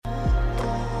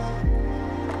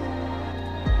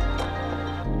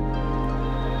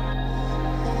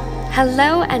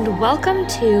Hello and welcome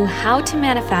to How to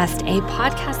Manifest, a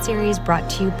podcast series brought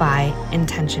to you by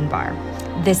Intention Bar.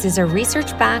 This is a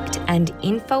research-backed and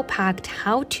info-packed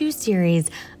how-to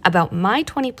series about my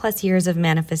 20 plus years of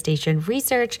manifestation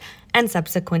research and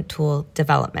subsequent tool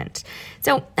development.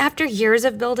 So after years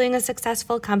of building a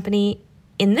successful company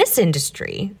in this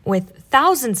industry with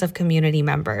thousands of community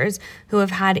members who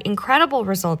have had incredible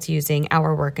results using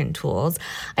our work and tools,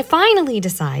 I finally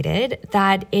decided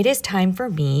that it is time for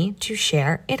me to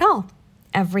share it all.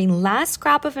 Every last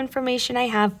scrap of information I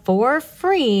have for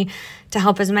free to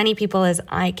help as many people as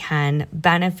I can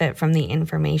benefit from the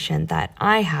information that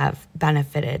I have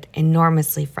benefited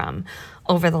enormously from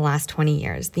over the last 20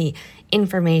 years. The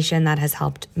information that has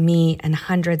helped me and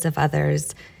hundreds of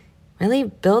others really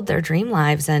build their dream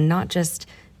lives, and not just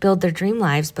build their dream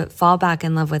lives, but fall back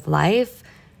in love with life,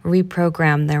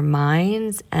 reprogram their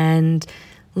minds, and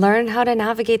learn how to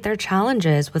navigate their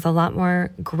challenges with a lot more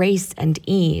grace and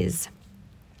ease.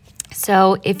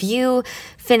 So if you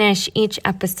finish each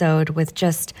episode with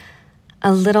just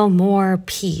a little more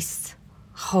peace,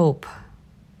 hope,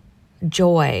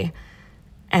 joy,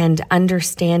 and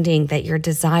understanding that your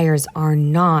desires are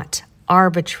not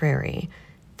arbitrary,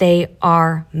 they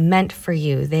are meant for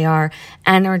you, they are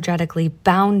energetically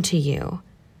bound to you,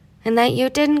 and that you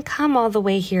didn't come all the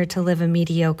way here to live a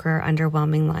mediocre,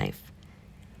 underwhelming life,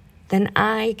 then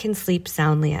I can sleep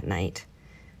soundly at night.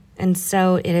 And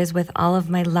so it is with all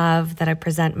of my love that I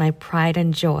present my pride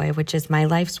and joy, which is my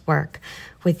life's work,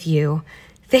 with you.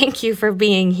 Thank you for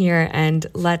being here, and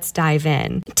let's dive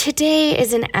in. Today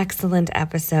is an excellent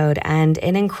episode and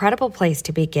an incredible place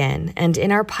to begin. And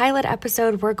in our pilot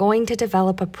episode, we're going to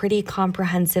develop a pretty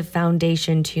comprehensive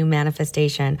foundation to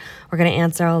manifestation. We're going to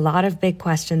answer a lot of big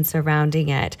questions surrounding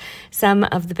it. Some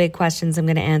of the big questions I'm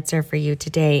going to answer for you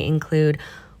today include: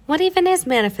 what even is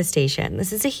manifestation?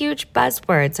 This is a huge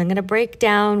buzzword, so I'm going to break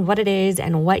down what it is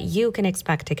and what you can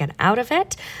expect to get out of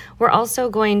it. We're also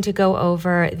going to go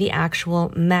over the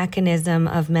actual mechanism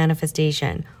of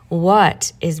manifestation.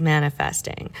 What is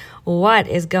manifesting? What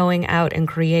is going out and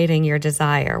creating your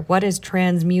desire? What is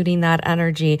transmuting that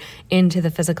energy into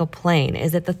the physical plane?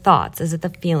 Is it the thoughts? Is it the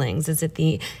feelings? Is it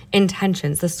the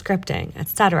intentions, the scripting,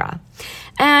 etc.?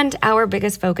 And our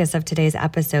biggest focus of today's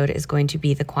episode is going to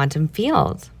be the quantum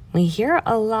field. We hear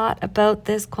a lot about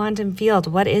this quantum field.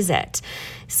 What is it?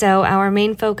 So our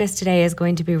main focus today is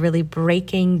going to be really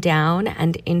breaking down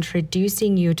and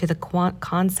introducing you to the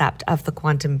concept of the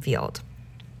quantum field.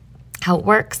 How it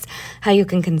works, how you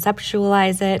can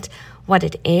conceptualize it, what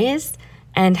it is,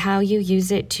 and how you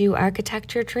use it to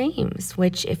architect your dreams,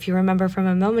 which, if you remember from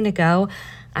a moment ago,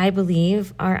 I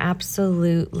believe are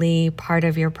absolutely part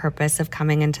of your purpose of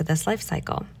coming into this life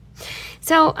cycle.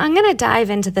 So I'm going to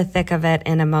dive into the thick of it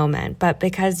in a moment, but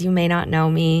because you may not know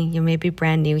me, you may be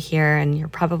brand new here, and you're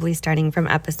probably starting from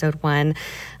episode 1,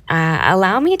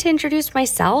 allow me to introduce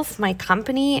myself, my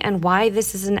company, and why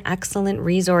this is an excellent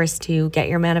resource to get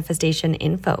your manifestation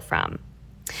info from.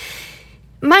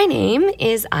 My name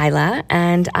is Isla,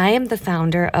 and I am the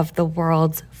founder of the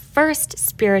world's first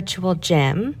spiritual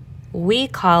gym. We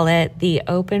call it the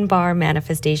Open Bar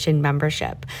Manifestation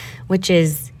Membership, which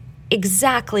is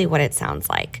exactly what it sounds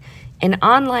like. An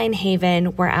online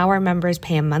haven where our members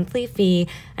pay a monthly fee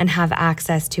and have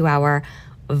access to our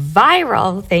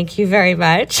viral, thank you very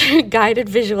much, guided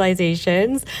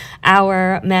visualizations,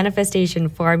 our manifestation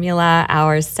formula,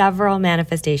 our several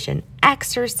manifestation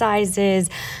exercises,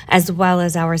 as well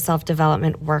as our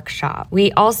self-development workshop.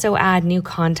 We also add new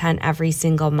content every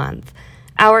single month.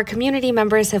 Our community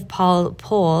members have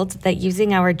polled that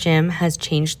using our gym has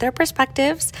changed their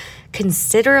perspectives,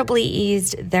 considerably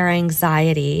eased their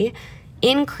anxiety,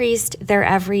 increased their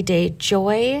everyday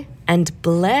joy and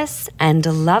bliss and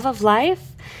love of life.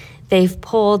 They've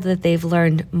polled that they've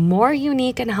learned more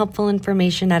unique and helpful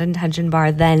information at Intention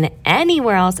Bar than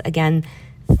anywhere else. Again,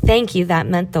 thank you. That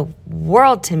meant the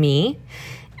world to me.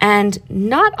 And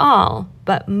not all,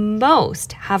 but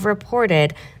most have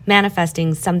reported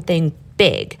manifesting something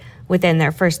big within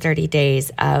their first 30 days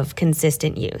of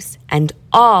consistent use. And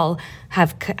all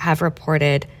have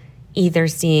reported either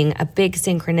seeing a big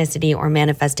synchronicity or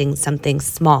manifesting something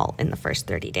small in the first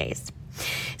 30 days.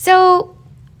 So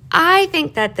I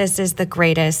think that this is the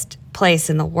greatest place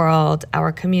in the world.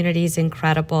 Our community is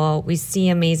incredible. We see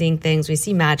amazing things. We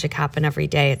see magic happen every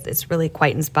day. It's really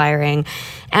quite inspiring.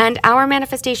 And our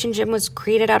manifestation gym was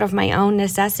created out of my own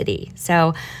necessity.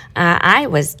 So I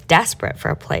was desperate for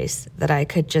a place that I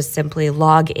could just simply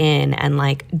log in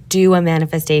and do a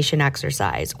manifestation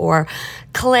exercise or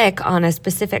click on a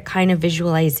specific kind of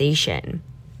visualization.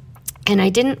 And I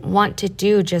didn't want to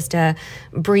do just a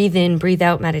breathe in, breathe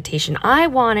out meditation. I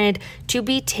wanted to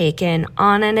be taken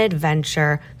on an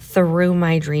adventure through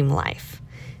my dream life.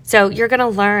 So you're going to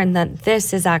learn that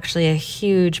this is actually a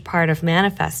huge part of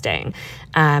manifesting,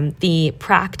 the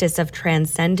practice of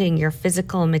transcending your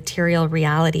physical material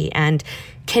reality and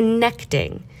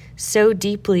connecting so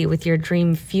deeply with your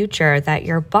dream future that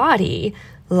your body,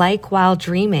 like while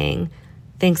dreaming,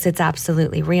 thinks it's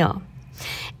absolutely real.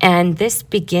 And this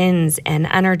begins an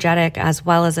energetic as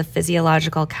well as a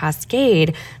physiological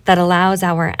cascade that allows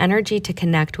our energy to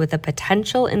connect with the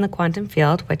potential in the quantum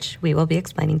field, which we will be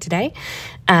explaining today.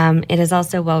 It is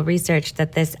also well researched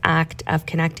that this act of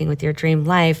connecting with your dream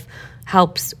life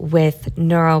helps with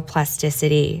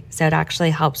neuroplasticity. So it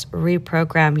actually helps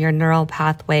reprogram your neural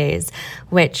pathways,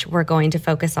 which we're going to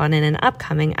focus on in an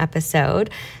upcoming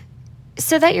episode,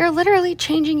 so that you're literally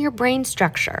changing your brain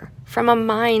structure from a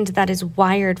mind that is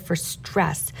wired for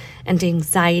stress and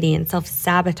anxiety and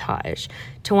self-sabotage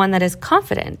to one that is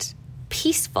confident,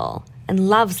 peaceful, and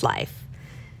loves life.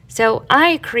 So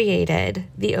I created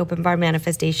the Open Bar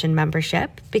Manifestation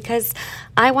membership because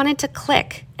I wanted to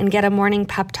click and get a morning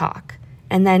pep talk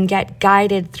and then get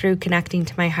guided through connecting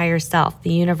to my higher self,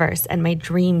 the universe, and my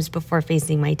dreams before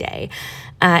facing my day.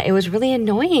 It was really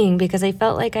annoying because I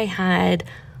felt like I had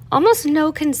almost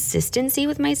no consistency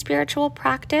with my spiritual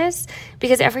practice,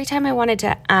 because every time I wanted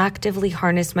to actively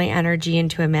harness my energy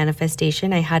into a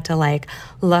manifestation, I had to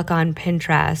look on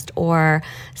Pinterest or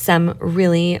some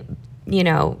really,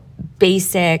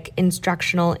 basic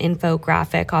instructional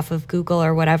infographic off of Google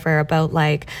or whatever about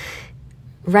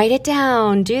write it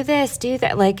down, do this, do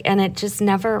that. And it just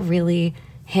never really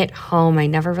hit home. I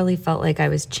never really felt like I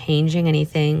was changing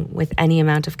anything with any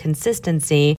amount of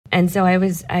consistency. And so I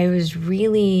was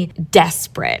really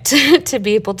desperate to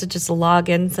be able to just log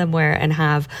in somewhere and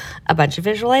have a bunch of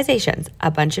visualizations,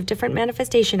 a bunch of different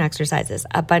manifestation exercises,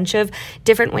 a bunch of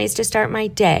different ways to start my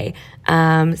day,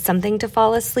 something to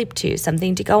fall asleep to,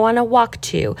 something to go on a walk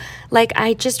to.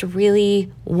 I just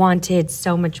really wanted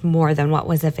so much more than what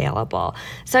was available.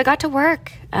 So I got to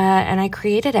work and I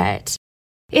created it.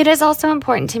 It is also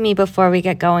important to me, before we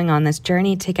get going on this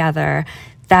journey together,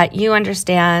 that you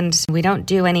understand we don't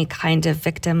do any kind of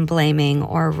victim blaming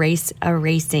or race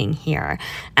erasing here,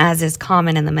 as is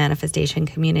common in the manifestation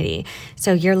community.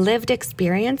 So your lived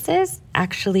experiences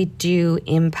actually do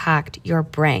impact your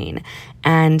brain,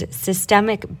 and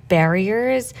systemic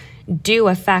barriers do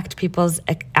affect people's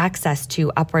access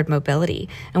to upward mobility.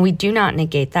 And we do not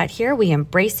negate that here. We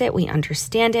embrace it, we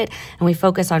understand it, and we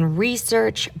focus on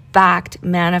research-backed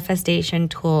manifestation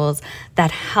tools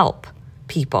that help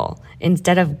people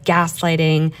instead of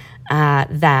gaslighting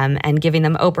them and giving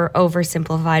them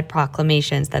oversimplified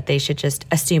proclamations that they should just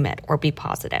assume it or be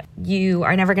positive. You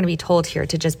are never going to be told here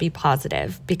to just be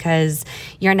positive, because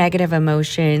your negative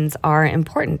emotions are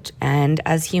important. And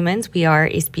as humans, we are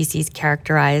a species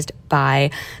characterized by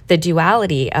the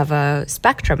duality of a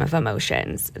spectrum of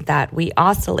emotions that we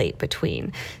oscillate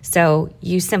between. So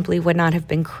you simply would not have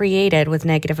been created with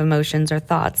negative emotions or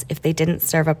thoughts if they didn't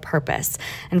serve a purpose.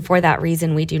 And for that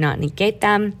reason, we do not negate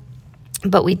them.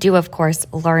 But we do, of course,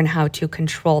 learn how to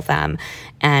control them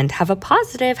and have a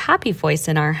positive, happy voice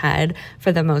in our head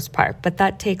for the most part. But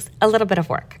that takes a little bit of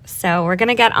work. So we're going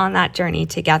to get on that journey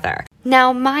together.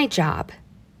 Now, my job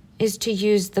is to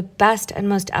use the best and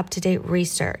most up-to-date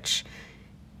research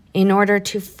in order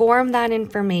to form that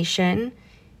information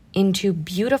into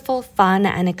beautiful, fun,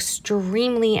 and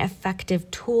extremely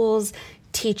effective tools,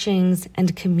 teachings,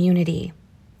 and community.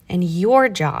 And your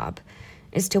job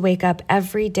is to wake up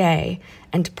every day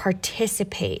and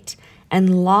participate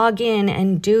and log in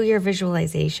and do your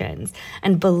visualizations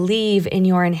and believe in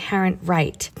your inherent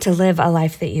right to live a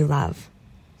life that you love.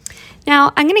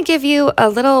 Now, I'm going to give you a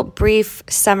little brief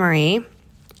summary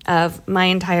of my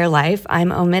entire life.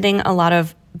 I'm omitting a lot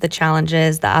of the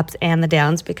challenges, the ups and the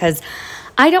downs, because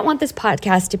I don't want this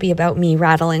podcast to be about me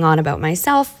rattling on about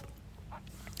myself.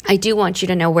 I do want you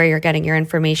to know where you're getting your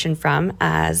information from,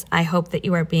 as I hope that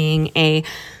you are being a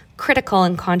critical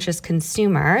and conscious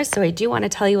consumer. So I do want to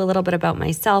tell you a little bit about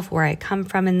myself, where I come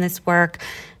from in this work.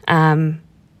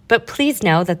 But please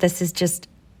know that this is just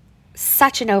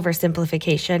such an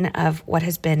oversimplification of what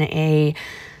has been a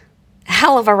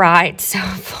hell of a ride so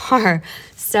far.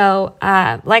 So,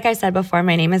 like I said before,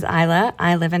 my name is Isla.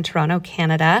 I live in Toronto,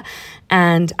 Canada,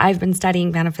 and I've been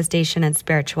studying manifestation and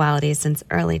spirituality since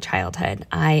early childhood.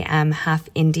 I am half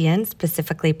Indian,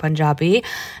 specifically Punjabi,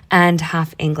 and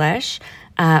half English.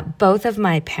 Both of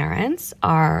my parents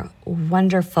are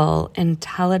wonderful,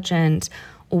 intelligent,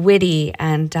 witty,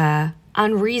 and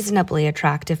unreasonably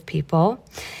attractive people.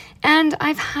 And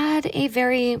I've had a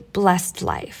very blessed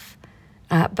life,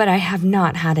 but I have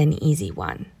not had an easy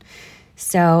one.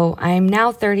 So I'm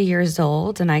now 30 years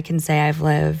old, and I can say I've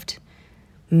lived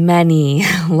many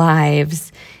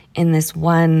lives in this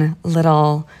one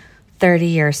little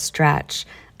 30-year stretch.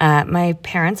 My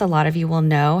parents, a lot of you will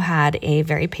know, had a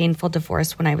very painful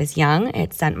divorce when I was young.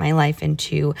 It sent my life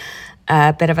into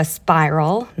a bit of a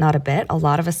spiral, a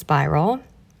lot of a spiral.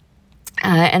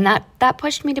 And that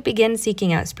pushed me to begin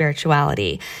seeking out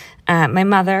spirituality. My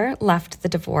mother left the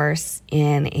divorce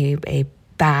in a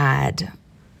bad,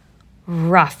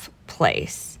 rough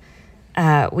place.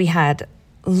 We had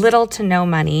little to no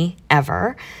money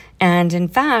ever. And in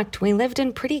fact, we lived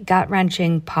in pretty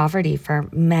gut-wrenching poverty for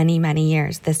many, many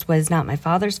years. This was not my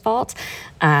father's fault.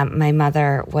 My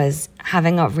mother was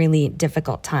having a really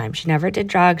difficult time. She never did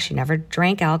drugs. She never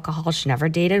drank alcohol. She never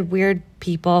dated weird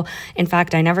people. In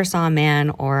fact, I never saw a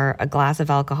man or a glass of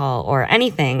alcohol or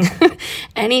anything,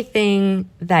 anything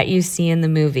that you see in the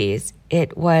movies.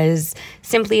 It was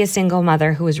simply a single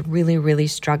mother who was really, really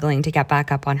struggling to get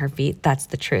back up on her feet. That's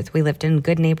the truth. We lived in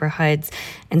good neighborhoods,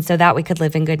 and so that we could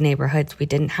live in good neighborhoods, we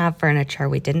didn't have furniture,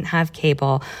 we didn't have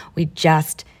cable, we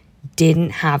just didn't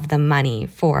have the money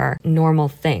for normal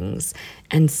things.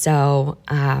 And so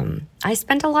I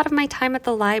spent a lot of my time at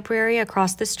the library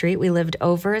across the street. We lived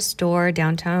over a store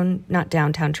downtown, not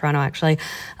downtown Toronto, actually,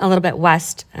 a little bit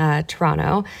west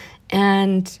Toronto.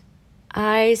 And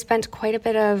I spent quite a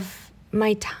bit of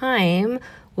my time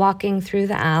walking through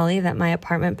the alley that my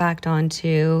apartment backed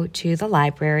onto to the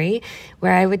library,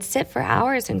 where I would sit for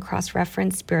hours and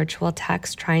cross-reference spiritual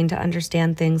texts, trying to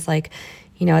understand things like,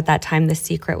 at that time, The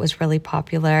Secret was really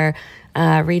popular,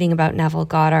 reading about Neville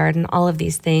Goddard and all of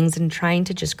these things, and trying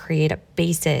to just create a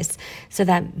basis so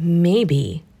that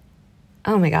maybe,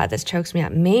 oh my God, this chokes me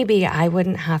up, maybe I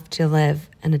wouldn't have to live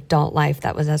an adult life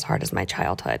that was as hard as my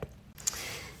childhood.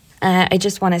 I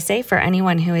just want to say, for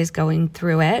anyone who is going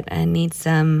through it and needs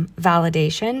some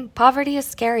validation, poverty is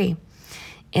scary.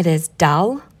 It is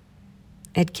dull.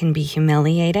 It can be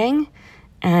humiliating.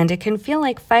 And it can feel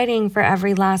like fighting for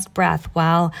every last breath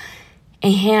while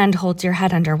a hand holds your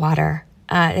head underwater.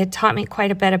 It taught me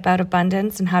quite a bit about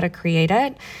abundance and how to create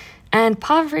it. And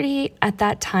poverty at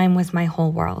that time was my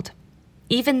whole world.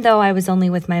 Even though I was only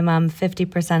with my mom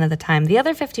 50% of the time, the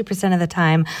other 50% of the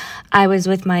time, I was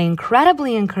with my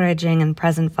incredibly encouraging and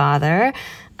present father.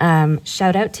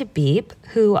 Shout out to Beep,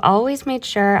 who always made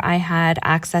sure I had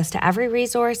access to every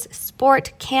resource,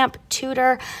 sport, camp,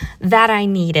 tutor that I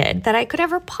needed, that I could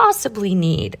ever possibly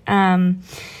need.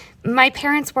 My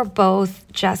parents were both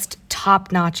just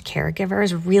top-notch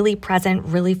caregivers, really present,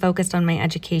 really focused on my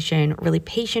education, really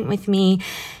patient with me.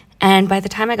 And by the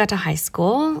time I got to high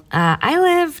school, I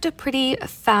lived a pretty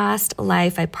fast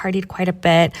life. I partied quite a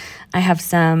bit. I have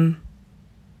some,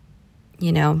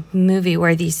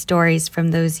 movie-worthy stories from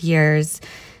those years.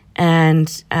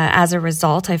 And as a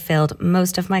result, I failed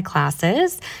most of my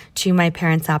classes, to my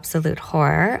parents' absolute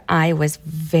horror. I was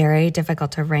very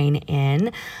difficult to rein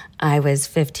in. I was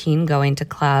 15 going to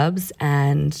clubs,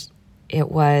 and it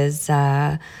was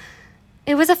a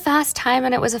fast time,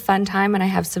 and it was a fun time, and I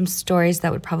have some stories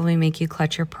that would probably make you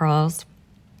clutch your pearls.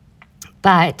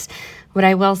 But what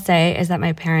I will say is that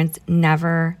my parents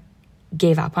never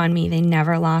gave up on me. They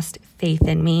never lost faith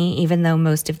in me, even though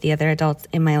most of the other adults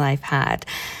in my life had.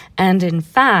 And in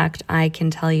fact, I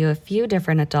can tell you a few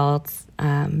different adults,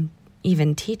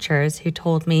 even teachers, who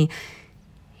told me,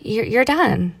 you're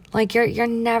done. Like, you're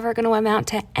never going to amount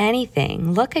to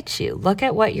anything. Look at you. Look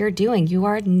at what you're doing. You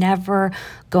are never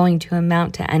going to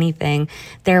amount to anything.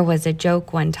 There was a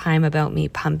joke one time about me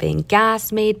pumping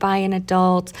gas made by an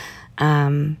adult.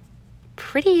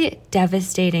 Pretty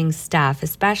devastating stuff,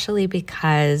 especially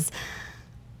because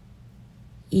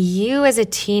you as a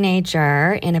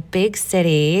teenager in a big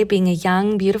city, being a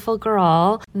young, beautiful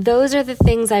girl, those are the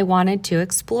things I wanted to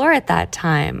explore at that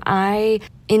time. I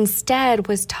instead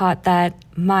was taught that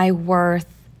my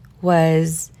worth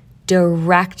was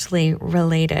directly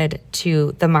related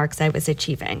to the marks I was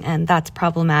achieving. And that's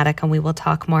problematic, and we will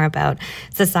talk more about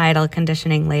societal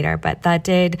conditioning later. But that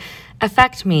did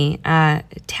affect me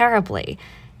terribly.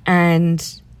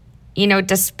 And,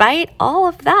 despite all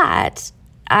of that,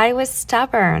 I was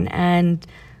stubborn. And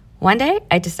one day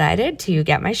I decided to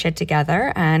get my shit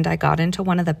together, and I got into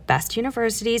one of the best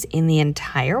universities in the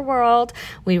entire world.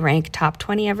 We rank top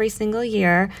 20 every single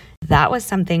year. That was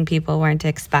something people weren't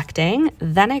expecting.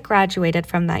 Then I graduated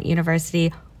from that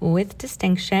university with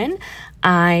distinction.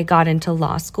 I got into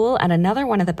law school at another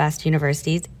one of the best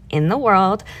universities in the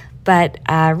world, but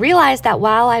realized that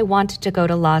while I wanted to go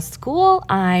to law school,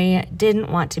 I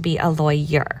didn't want to be a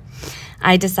lawyer.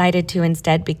 I decided to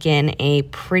instead begin a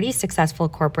pretty successful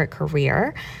corporate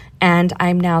career. And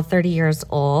I'm now 30 years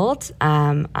old.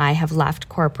 I have left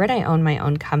corporate. I own my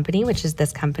own company, which is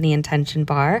this company, Intention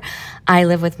Bar. I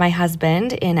live with my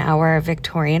husband in our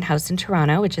Victorian house in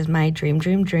Toronto, which is my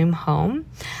dream home.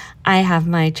 I have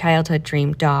my childhood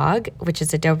dream dog, which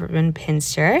is a Doberman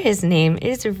Pinscher. His name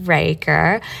is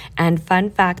Riker. And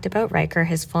fun fact about Riker,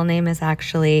 his full name is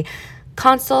actually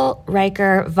Consul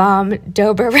Riker vom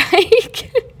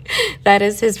Doberreich. That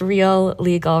is his real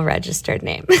legal registered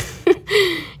name.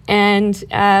 And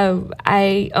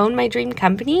I own my dream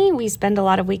company. We spend a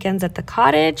lot of weekends at the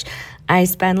cottage. I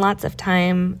spend lots of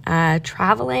time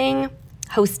traveling,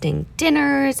 hosting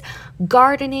dinners,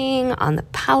 gardening on the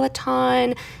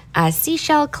Peloton,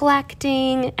 seashell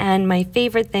collecting, and my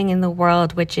favorite thing in the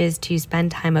world, which is to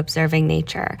spend time observing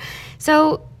nature.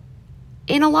 So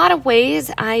in a lot of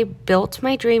ways, I built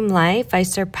my dream life. I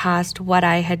surpassed what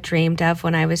I had dreamed of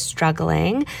when I was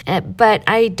struggling, but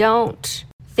I don't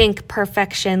think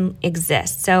perfection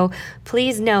exists. So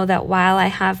please know that while I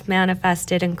have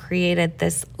manifested and created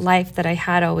this life that I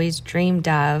had always dreamed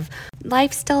of,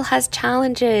 life still has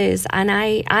challenges. And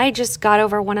I just got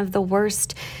over one of the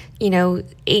worst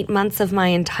 8 months of my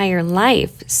entire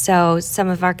life. So some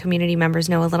of our community members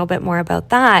know a little bit more about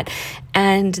that.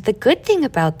 And the good thing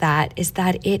about that is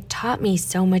that it taught me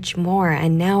so much more.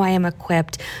 And now I am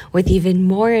equipped with even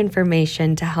more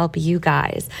information to help you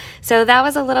guys. So that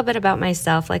was a little bit about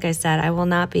myself. Like I said, I will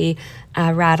not be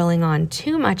rattling on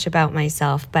too much about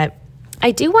myself, but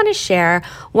I do want to share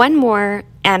one more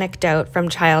anecdote from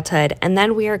childhood, and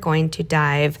then we are going to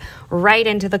dive right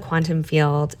into the quantum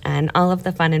field and all of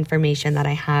the fun information that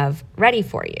I have ready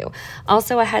for you.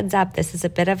 Also, a heads up, this is a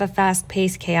bit of a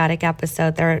fast-paced, chaotic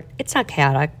episode. It's not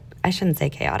chaotic. I shouldn't say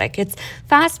chaotic. It's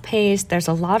fast-paced. There's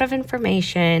a lot of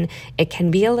information. It can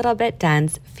be a little bit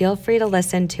dense. Feel free to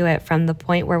listen to it from the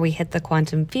point where we hit the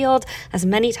quantum field as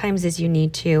many times as you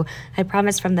need to. I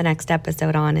promise from the next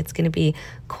episode on, it's going to be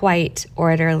quite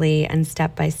orderly and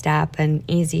step-by-step and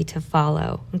easy to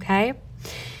follow, okay?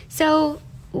 So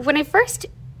when I first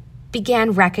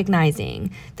began recognizing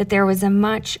that there was a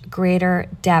much greater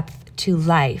depth to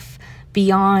life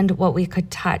beyond what we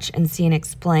could touch and see and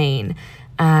explain,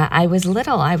 I was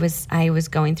little. I was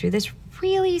going through this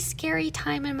really scary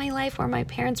time in my life where my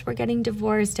parents were getting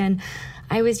divorced, and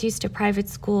I was used to private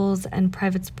schools and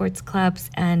private sports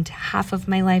clubs, and half of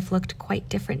my life looked quite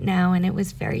different now, and it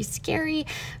was very scary. It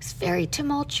was very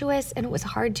tumultuous, and it was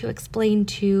hard to explain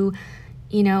to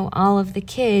all of the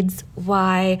kids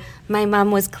why my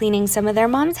mom was cleaning some of their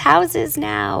mom's houses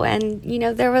now. And,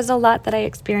 there was a lot that I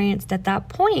experienced at that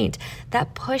point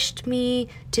that pushed me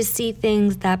to see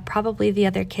things that probably the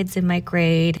other kids in my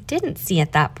grade didn't see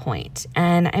at that point.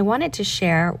 And I wanted to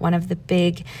share one of the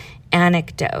big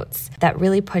anecdotes that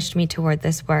really pushed me toward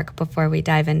this work before we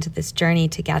dive into this journey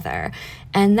together.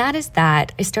 And that is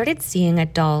that I started seeing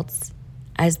adults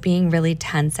as being really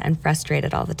tense and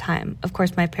frustrated all the time. Of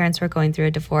course, my parents were going through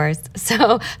a divorce,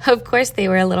 so of course they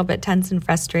were a little bit tense and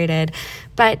frustrated.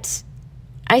 But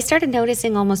I started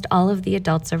noticing almost all of the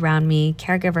adults around me,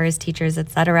 caregivers, teachers,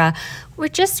 etc., were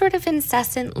just sort of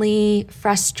incessantly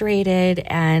frustrated,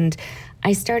 and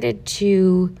I started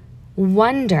to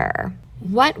wonder,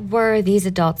 what were these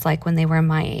adults like when they were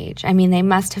my age? I mean, they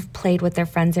must have played with their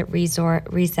friends at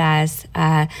recess.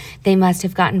 They must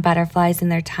have gotten butterflies in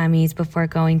their tummies before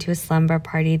going to a slumber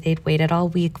party they'd waited all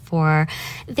week for.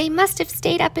 They must have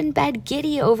stayed up in bed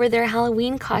giddy over their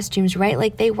Halloween costumes, right?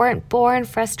 Like they weren't born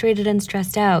frustrated and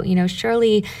stressed out.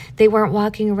 Surely they weren't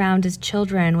walking around as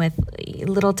children with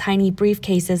little tiny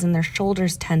briefcases and their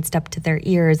shoulders tensed up to their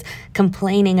ears,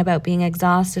 complaining about being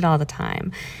exhausted all the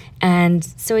time. And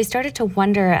so I started to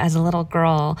wonder as a little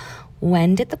girl,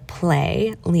 when did the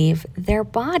play leave their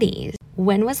bodies?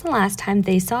 When was the last time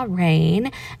they saw rain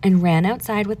and ran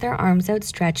outside with their arms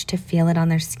outstretched to feel it on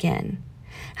their skin?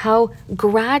 How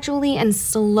gradually and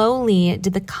slowly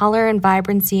did the color and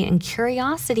vibrancy and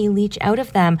curiosity leach out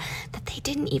of them that they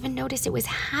didn't even notice it was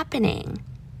happening?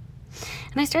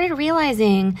 And I started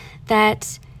realizing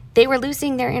that they were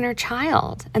losing their inner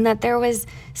child, and that there was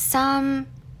some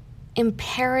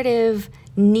imperative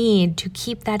need to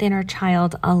keep that inner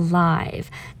child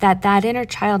alive, that inner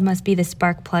child must be the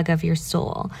spark plug of your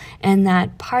soul, and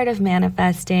that part of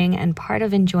manifesting and part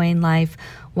of enjoying life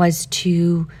was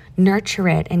to nurture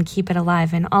it and keep it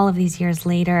alive. And all of these years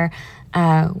later,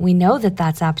 we know that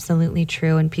that's absolutely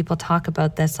true, and people talk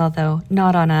about this, although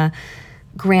not on a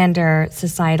grander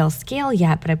societal scale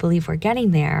yet, but I believe we're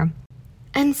getting there.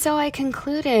 And so I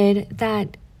concluded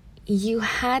that You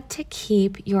had to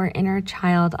keep your inner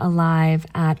child alive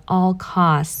at all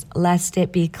costs, lest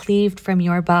it be cleaved from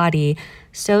your body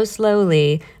so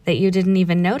slowly that you didn't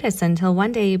even notice until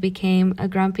one day you became a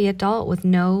grumpy adult with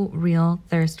no real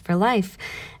thirst for life.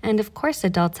 And of course,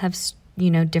 adults have,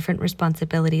 different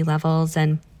responsibility levels,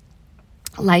 and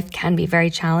life can be very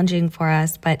challenging for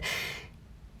us, but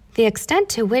the extent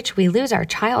to which we lose our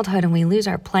childhood and we lose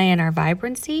our play and our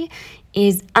vibrancy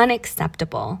is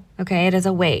unacceptable, okay? It is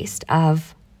a waste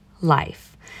of life.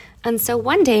 And so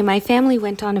one day my family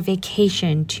went on a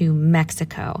vacation to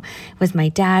Mexico. It was my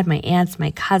dad, my aunts,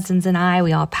 my cousins, and I.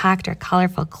 We all packed our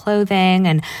colorful clothing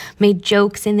and made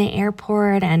jokes in the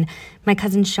airport. And my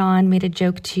cousin Sean made a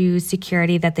joke to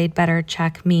security that they'd better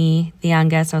check me, the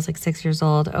youngest, I was like 6 years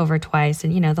old, over twice.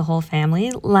 And, the whole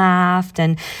family laughed.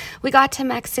 And we got to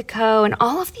Mexico and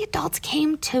all of the adults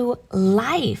came to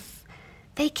life.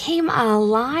 They came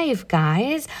alive,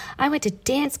 guys. I went to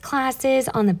dance classes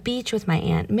on the beach with my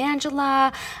Aunt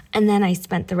Mangela, and then I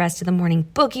spent the rest of the morning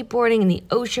boogie boarding in the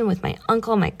ocean with my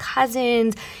uncle and my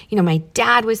cousins. My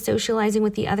dad was socializing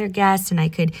with the other guests, and I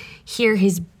could hear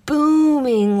his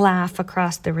booming laugh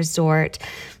across the resort.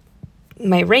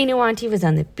 My Reinu auntie was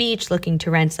on the beach looking to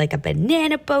rent like a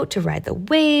banana boat to ride the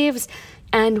waves.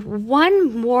 And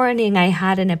one morning I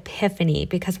had an epiphany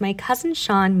because my cousin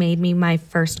Sean made me my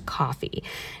first coffee.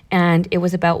 And it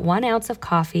was about 1 ounce of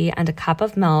coffee and a cup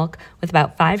of milk with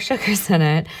about 5 sugars in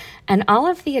it. And all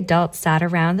of the adults sat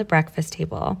around the breakfast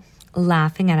table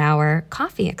laughing at our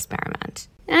coffee experiment.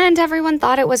 And everyone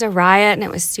thought it was a riot and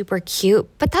it was super cute.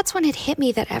 But that's when it hit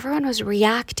me that everyone was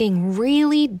reacting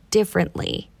really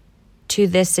differently to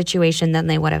this situation than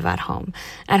they would have at home.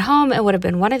 At home, it would have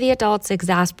been one of the adults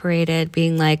exasperated,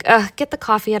 being like, get the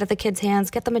coffee out of the kids'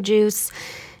 hands, get them a juice.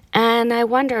 And I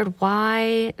wondered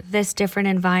why this different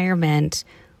environment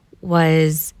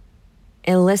was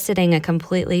eliciting a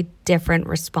completely different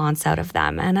response out of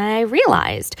them. And I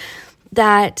realized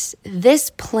that this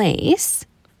place,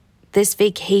 this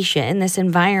vacation, this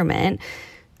environment,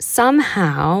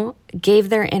 somehow gave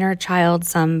their inner child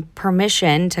some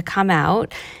permission to come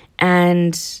out.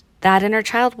 And that inner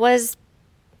child was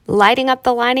lighting up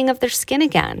the lining of their skin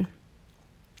again.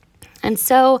 And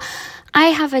so I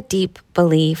have a deep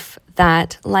belief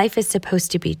that life is supposed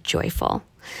to be joyful.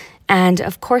 And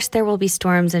of course, there will be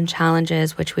storms and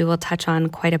challenges, which we will touch on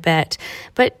quite a bit.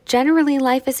 But generally,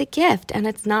 life is a gift, and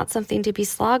it's not something to be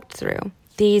slogged through.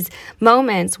 These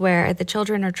moments where the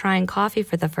children are trying coffee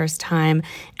for the first time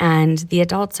and the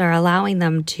adults are allowing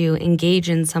them to engage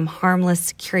in some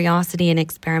harmless curiosity and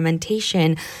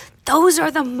experimentation, those are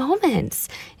the moments.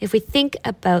 If we think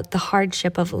about the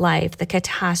hardship of life, the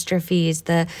catastrophes,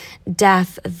 the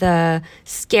death, the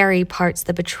scary parts,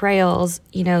 the betrayals,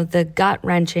 the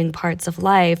gut-wrenching parts of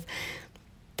life,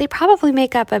 they probably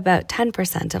make up about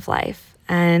 10% of life.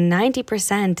 And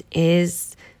 90%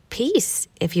 is peace,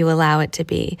 if you allow it to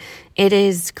be. It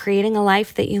is creating a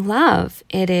life that you love.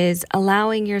 It is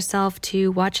allowing yourself to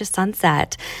watch a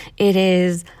sunset. It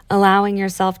is allowing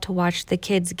yourself to watch the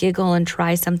kids giggle and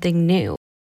try something new.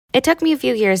 It took me a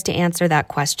few years to answer that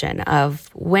question of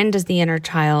when does the inner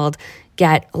child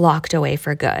get locked away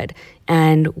for good?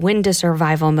 And when does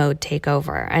survival mode take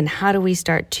over? And how do we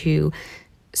start to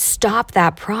stop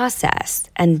that process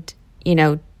and,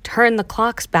 turn the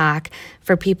clocks back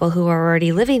for people who are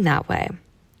already living that way?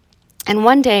 And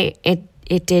one day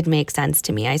it did make sense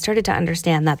to me. I started to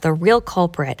understand that the real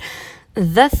culprit,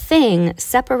 the thing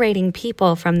separating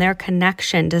people from their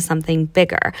connection to something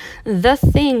bigger, the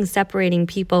thing separating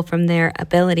people from their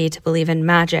ability to believe in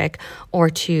magic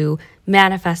or to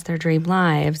manifest their dream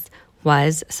lives,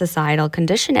 was societal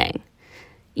conditioning.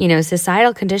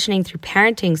 Societal conditioning through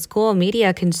parenting, school,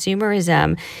 media,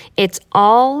 consumerism, it's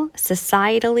all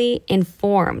societally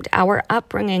informed. Our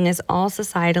upbringing is all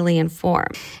societally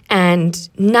informed. And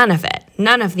none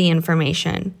of the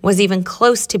information was even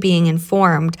close to being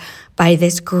informed by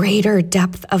this greater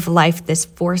depth of life, this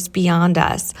force beyond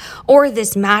us, or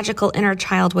this magical inner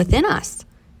child within us.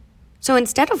 So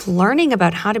instead of learning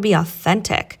about how to be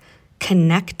authentic,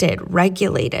 connected,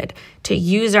 regulated, to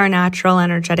use our natural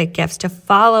energetic gifts, to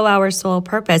follow our soul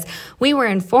purpose, we were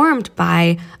informed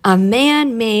by a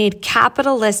man-made,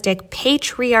 capitalistic,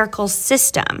 patriarchal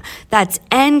system that's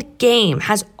end game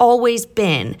has always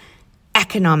been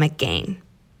economic gain.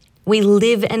 We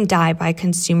live and die by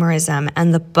consumerism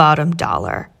and the bottom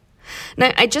dollar.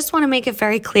 Now, I just want to make it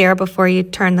very clear before you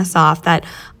turn this off that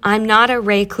I'm not a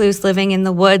recluse living in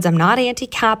the woods. I'm not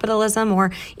anti-capitalism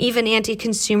or even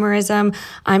anti-consumerism.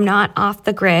 I'm not off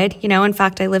the grid. In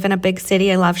fact, I live in a big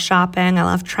city. I love shopping. I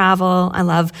love travel. I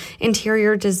love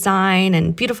interior design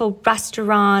and beautiful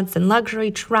restaurants and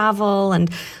luxury travel and,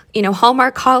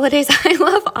 Hallmark holidays. I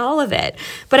love all of it.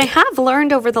 But I have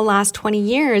learned over the last 20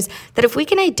 years that if we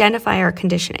can identify our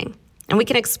conditioning and we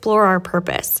can explore our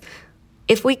purpose,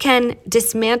 if we can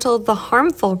dismantle the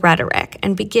harmful rhetoric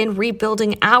and begin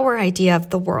rebuilding our idea of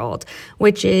the world,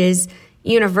 which is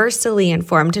universally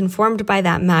informed by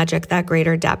that magic, that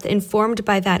greater depth, informed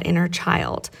by that inner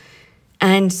child,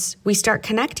 and we start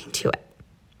connecting to it,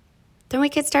 then we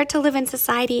can start to live in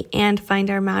society and find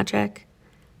our magic.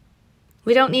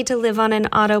 We don't need to live on an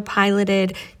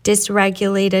autopiloted,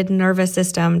 dysregulated nervous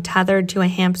system tethered to a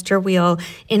hamster wheel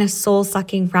in a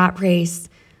soul-sucking rat race.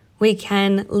 We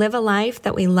can live a life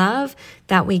that we love,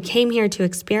 that we came here to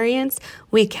experience.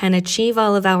 We can achieve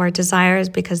all of our desires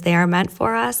because they are meant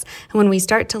for us. And when we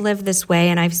start to live this way,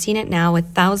 and I've seen it now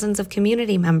with thousands of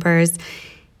community members,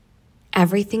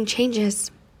 everything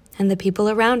changes and the people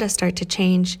around us start to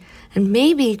change. And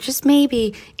maybe, just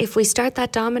maybe, if we start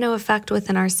that domino effect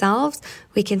within ourselves,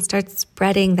 we can start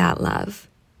spreading that love.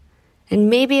 And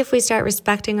maybe if we start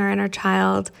respecting our inner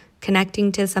child,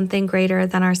 connecting to something greater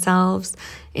than ourselves,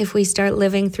 if we start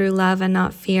living through love and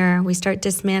not fear, we start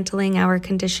dismantling our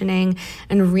conditioning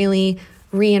and really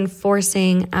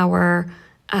reinforcing our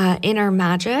inner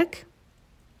magic,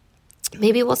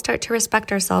 maybe we'll start to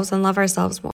respect ourselves and love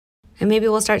ourselves more. And maybe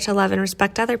we'll start to love and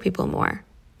respect other people more.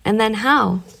 And then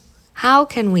how? How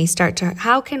can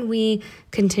we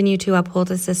continue to uphold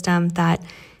a system that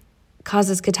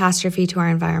causes catastrophe to our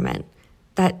environment,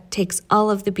 that takes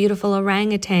all of the beautiful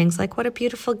orangutans? Like, what a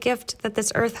beautiful gift that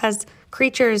this earth has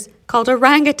creatures called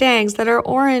orangutans that are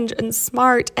orange and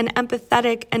smart and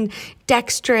empathetic and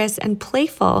dexterous and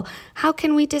playful. How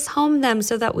can we dishome them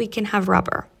so that we can have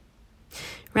rubber?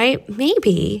 Right?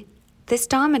 Maybe this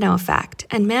domino effect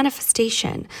and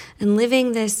manifestation and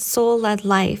living this soul-led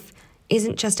life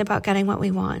isn't just about getting what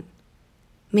we want.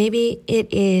 Maybe it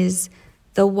is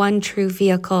the one true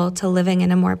vehicle to living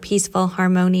in a more peaceful,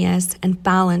 harmonious, and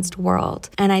balanced world.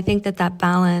 And I think that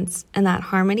balance and that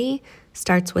harmony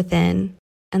starts within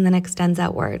and then extends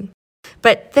outward.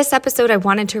 But this episode, I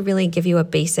wanted to really give you a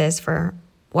basis for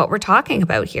what we're talking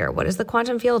about here. What is the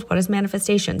quantum field? What is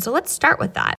manifestation? So let's start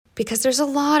with that, because there's a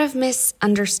lot of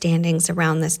misunderstandings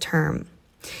around this term.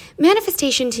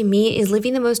 Manifestation to me is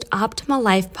living the most optimal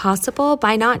life possible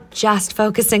by not just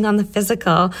focusing on the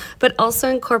physical, but also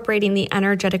incorporating the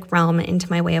energetic realm into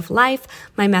my way of life,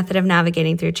 my method of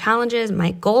navigating through challenges,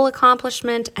 my goal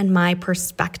accomplishment, and my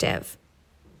perspective.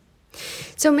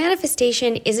 So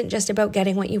manifestation isn't just about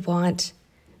getting what you want.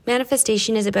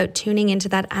 Manifestation is about tuning into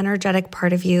that energetic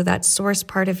part of you, that source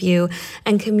part of you,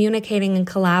 and communicating and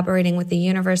collaborating with the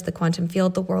universe, the quantum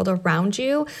field, the world around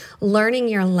you, learning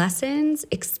your lessons,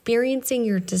 experiencing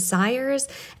your desires,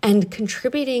 and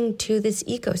contributing to this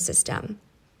ecosystem.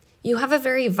 You have a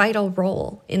very vital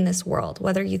role in this world,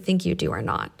 whether you think you do or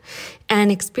not.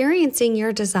 And experiencing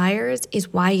your desires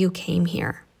is why you came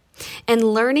here. And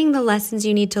learning the lessons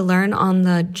you need to learn on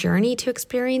the journey to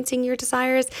experiencing your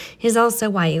desires is also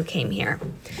why you came here.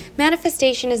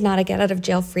 Manifestation is not a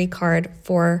get-out-of-jail-free card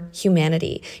for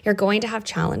humanity. You're going to have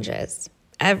challenges.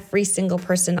 Every single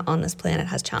person on this planet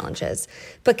has challenges.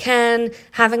 But can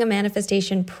having a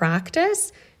manifestation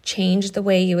practice change the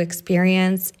way you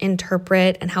experience,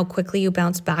 interpret, and how quickly you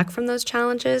bounce back from those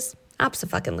challenges?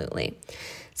 Abso-fucking-lutely.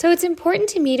 So it's important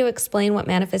to me to explain what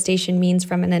manifestation means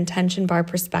from an intention bar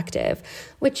perspective,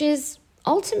 which is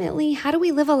ultimately, how do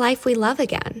we live a life we love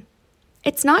again?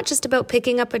 It's not just about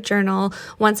picking up a journal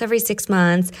once every 6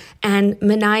 months and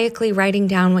maniacally writing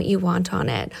down what you want on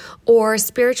it, or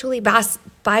spiritually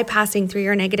bypassing through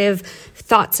your negative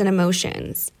thoughts and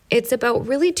emotions. It's about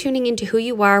really tuning into who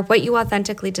you are, what you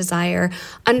authentically desire,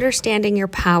 understanding your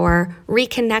power,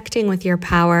 reconnecting with your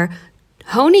power,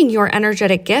 honing your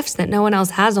energetic gifts that no one else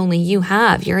has, only you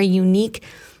have. You're a unique,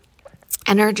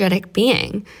 energetic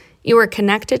being. You are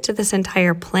connected to this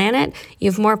entire planet.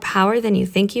 You have more power than you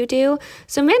think you do.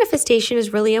 So manifestation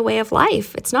is really a way of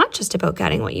life. It's not just about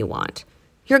getting what you want.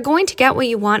 You're going to get what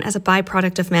you want as a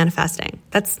byproduct of manifesting.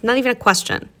 That's not even a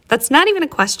question.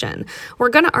 We're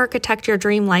going to architect your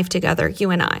dream life together,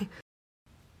 you and I.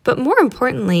 But more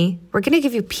importantly, we're going to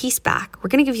give you peace back. We're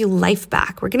going to give you life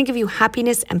back. We're going to give you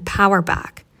happiness and power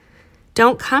back.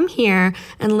 Don't come here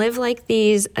and live like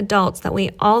these adults that we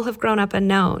all have grown up and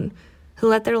known, who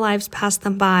let their lives pass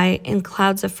them by in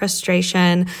clouds of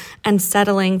frustration and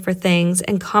settling for things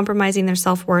and compromising their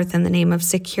self-worth in the name of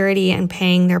security and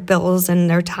paying their bills and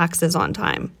their taxes on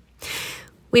time.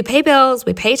 We pay bills,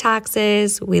 we pay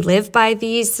taxes, we live by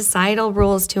these societal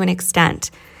rules to an extent.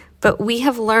 But we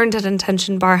have learned at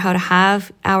Intention Bar how to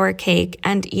have our cake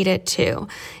and eat it too,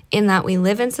 in that we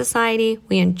live in society,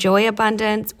 we enjoy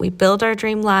abundance, we build our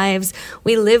dream lives,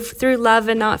 we live through love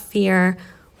and not fear,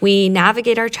 we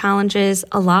navigate our challenges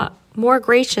a lot more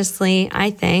graciously, I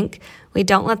think. We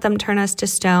don't let them turn us to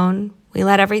stone. We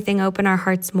let everything open our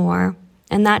hearts more.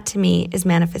 And that to me is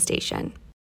manifestation.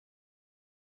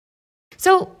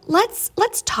 So let's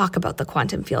talk about the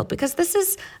quantum field, because this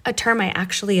is a term I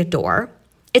actually adore.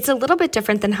 It's a little bit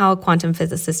different than how a quantum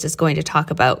physicist is going to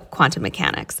talk about quantum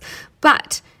mechanics,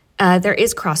 but there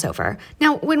is crossover.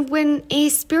 Now, when a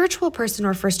spiritual person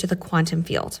refers to the quantum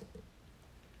field,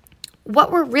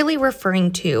 what we're really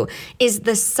referring to is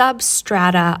the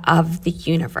substrata of the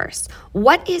universe.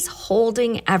 What is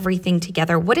holding everything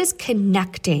together? What is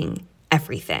connecting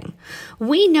everything?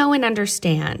 We know and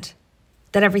understand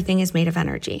that everything is made of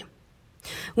energy.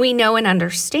 We know and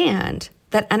understand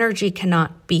that energy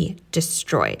cannot be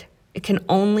destroyed. It can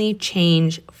only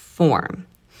change form.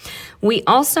 We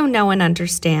also know and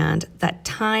understand that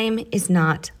time is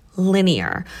not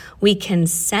linear. We can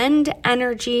send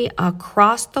energy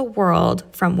across the world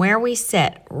from where we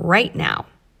sit right now.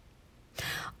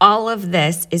 All of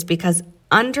this is because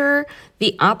under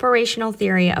the operational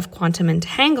theory of quantum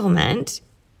entanglement,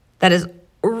 that is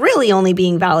really only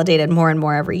being validated more and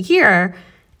more every year,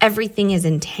 everything is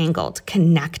entangled,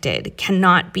 connected,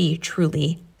 cannot be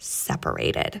truly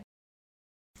separated.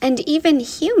 And even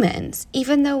humans,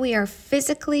 even though we are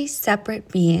physically separate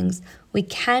beings, we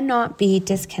cannot be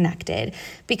disconnected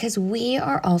because we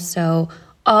are also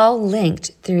all linked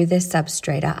through the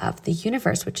substrata of the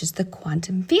universe, which is the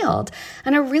quantum field.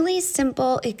 And a really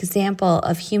simple example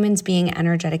of humans being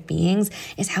energetic beings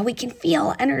is how we can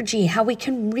feel energy, how we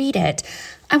can read it.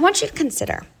 I want you to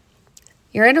consider,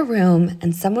 you're in a room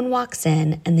and someone walks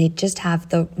in and they just have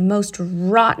the most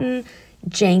rotten,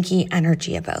 janky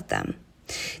energy about them.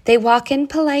 They walk in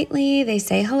politely, they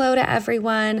say hello to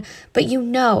everyone, but you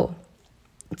know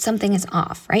something is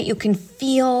off, right? You can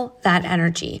feel that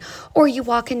energy. Or you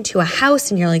walk into a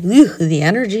house and you're like, the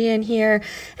energy in here.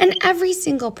 And every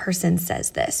single person says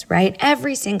this, right?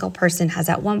 Every single person has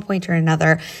at one point or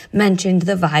another mentioned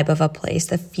the vibe of a place,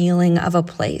 the feeling of a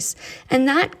place. And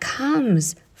that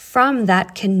comes from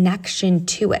that connection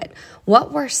to it.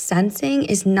 What we're sensing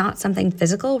is not something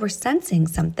physical. We're sensing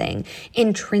something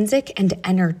intrinsic and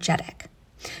energetic.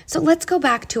 So let's go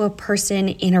back to a person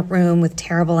in a room with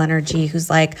terrible energy who's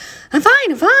like, I'm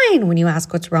fine, when you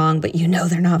ask what's wrong, but you know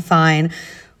they're not fine.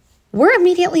 We're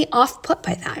immediately off put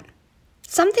by that.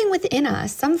 Something within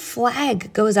us, some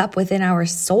flag goes up within our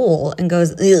soul and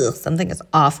goes, something is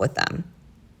off with them.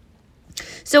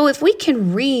 So if we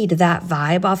can read that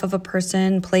vibe off of a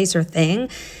person, place, or thing,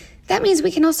 that means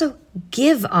we can also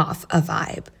give off a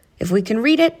vibe. If we can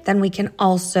read it, then we can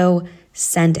also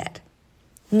send it.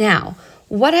 Now,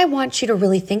 what I want you to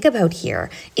really think about here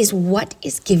is what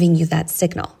is giving you that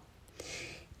signal.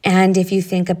 And if you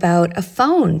think about a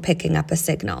phone picking up a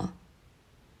signal,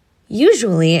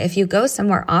 usually if you go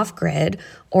somewhere off-grid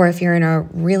or if you're in a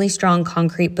really strong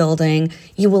concrete building,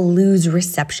 you will lose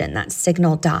reception. That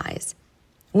signal dies.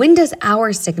 When does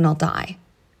our signal die?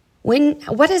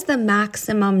 What is the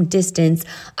maximum distance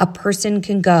a person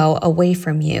can go away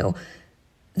from you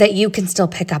that you can still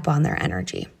pick up on their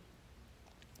energy?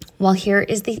 Well, here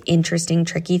is the interesting,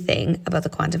 tricky thing about the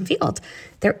quantum field.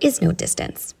 There is no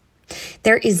distance.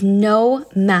 There is no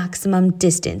maximum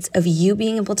distance of you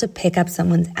being able to pick up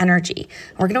someone's energy.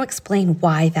 We're going to explain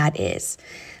why that is.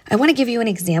 I want to give you an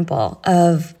example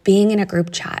of being in a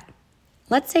group chat.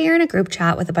 Let's say you're in a group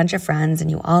chat with a bunch of friends and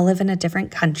you all live in a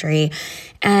different country.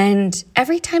 And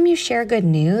every time you share good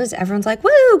news, everyone's like,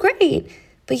 woo, great.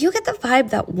 But you get the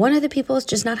vibe that one of the people is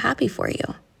just not happy for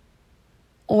you.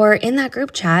 Or in that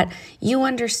group chat, you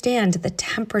understand the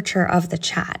temperature of the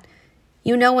chat.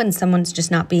 You know when someone's just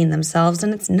not being themselves,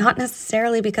 and it's not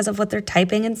necessarily because of what they're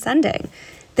typing and sending.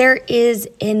 There is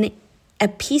a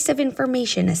piece of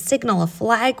information, a signal, a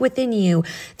flag within you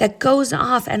that goes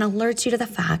off and alerts you to the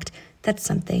fact that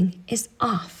something is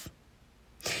off.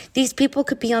 These people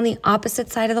could be on the opposite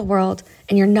side of the world,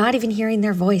 and you're not even hearing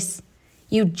their voice.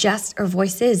 You just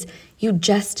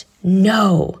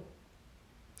know.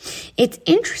 It's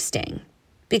interesting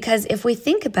because if we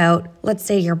think about, let's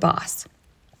say your boss,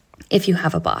 if you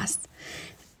have a boss,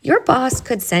 your boss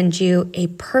could send you a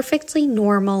perfectly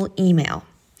normal email.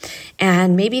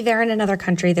 And maybe they're in another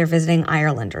country, they're visiting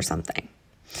Ireland or something.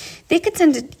 They could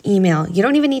send an email. You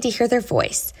don't even need to hear their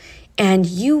voice. And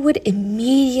you would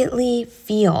immediately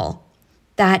feel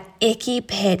that icky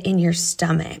pit in your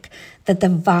stomach, that the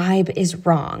vibe is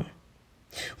wrong.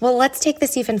 Well, let's take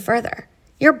this even further.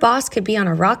 Your boss could be on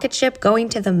a rocket ship going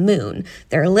to the moon.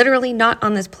 They're literally not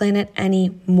on this planet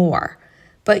anymore,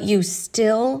 but you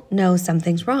still know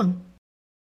something's wrong.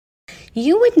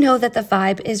 You would know that the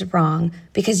vibe is wrong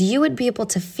because you would be able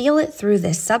to feel it through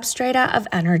this substrata of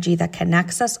energy that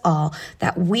connects us all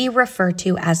that we refer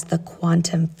to as the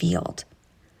quantum field.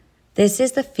 This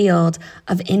is the field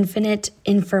of infinite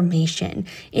information.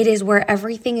 It is where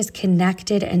everything is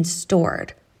connected and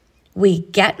stored. We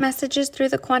get messages through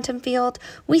the quantum field.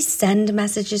 We send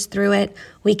messages through it.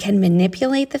 We can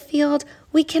manipulate the field.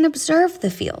 We can observe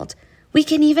the field. We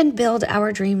can even build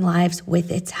our dream lives with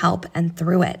its help and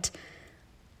through it.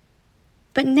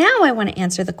 But now I want to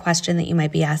answer the question that you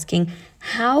might be asking,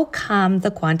 how come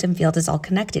the quantum field is all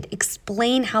connected?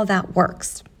 Explain how that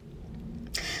works.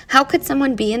 How could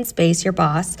someone be in space, your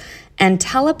boss, and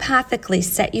telepathically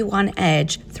set you on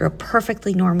edge through a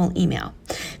perfectly normal email?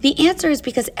 The answer is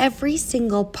because every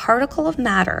single particle of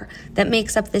matter that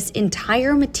makes up this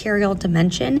entire material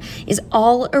dimension is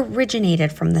all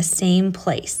originated from the same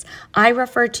place. I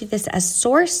refer to this as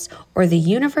source or the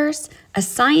universe. A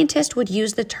scientist would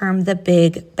use the term the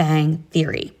Big Bang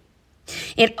Theory.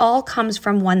 It all comes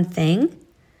from one thing,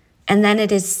 and then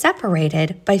it is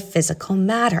separated by physical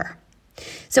matter.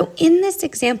 So in this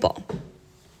example,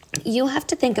 you have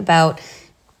to think about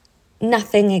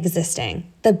nothing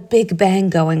existing, the Big Bang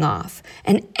going off,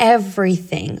 and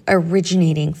everything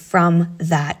originating from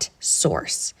that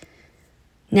source.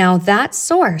 Now, that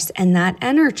source and that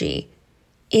energy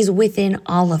is within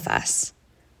all of us.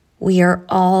 We are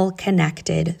all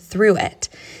connected through it.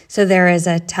 So there is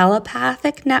a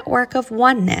telepathic network of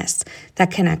oneness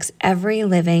that connects every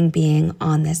living being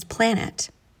on this planet.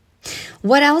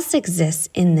 What else exists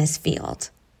in this field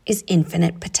is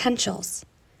infinite potentials.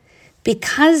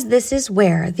 Because this is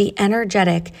where the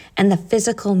energetic and the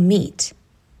physical meet,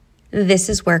 this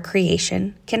is where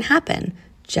creation can happen,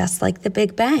 just like the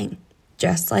Big Bang,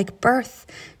 just like birth,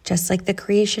 just like the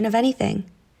creation of anything.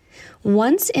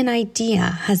 Once an idea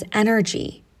has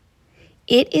energy,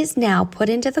 it is now put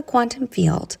into the quantum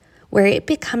field where it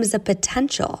becomes a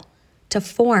potential to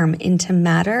form into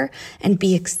matter and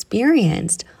be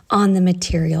experienced on the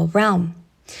material realm.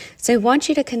 So I want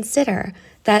you to consider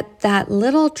that that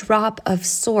little drop of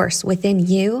source within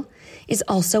you is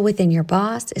also within your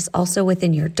boss, is also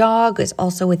within your dog, is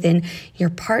also within your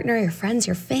partner, your friends,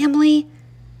 your family.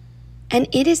 And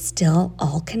it is still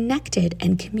all connected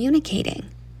and communicating.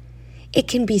 It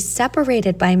can be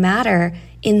separated by matter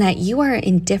in that you are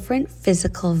in different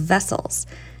physical vessels.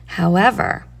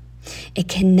 However, it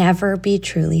can never be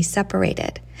truly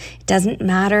separated. It doesn't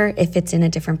matter if it's in a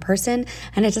different person,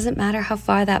 and it doesn't matter how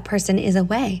far that person is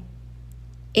away.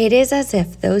 It is as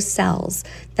if those cells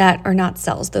that are not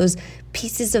cells, those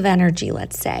pieces of energy,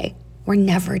 let's say, were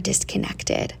never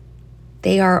disconnected.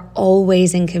 They are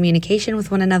always in communication with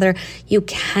one another. You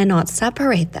cannot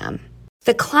separate them.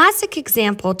 The classic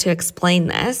example to explain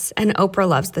this, and Oprah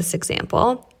loves this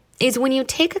example, is when you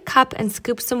take a cup and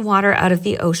scoop some water out of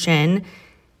the ocean,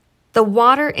 the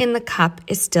water in the cup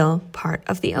is still part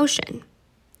of the ocean.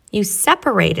 You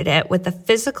separated it with the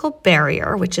physical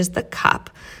barrier, which is the cup,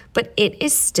 but it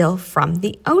is still from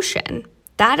the ocean.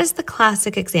 That is the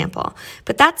classic example,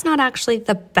 but that's not actually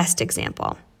the best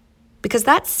example because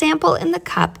that sample in the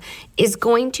cup is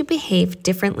going to behave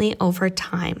differently over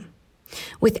time.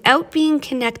 Without being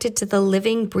connected to the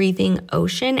living, breathing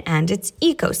ocean and its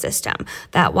ecosystem,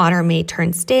 that water may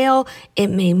turn stale, it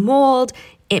may mold,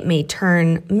 it may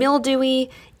turn mildewy.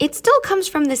 It still comes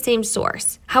from the same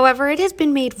source. However, it has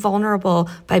been made vulnerable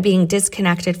by being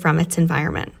disconnected from its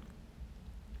environment.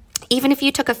 Even if you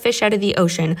took a fish out of the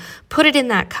ocean, put it in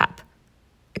that cup,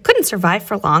 it couldn't survive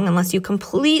for long unless you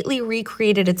completely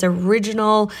recreated its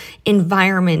original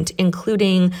environment,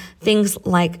 including things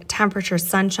like temperature,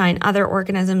 sunshine, other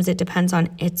organisms it depends on,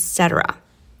 etc.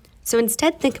 So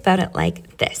instead, think about it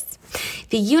like this.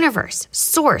 The universe,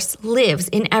 source, lives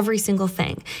in every single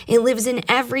thing. It lives in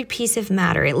every piece of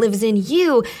matter. It lives in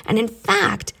you. And in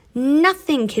fact,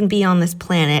 nothing can be on this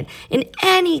planet in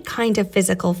any kind of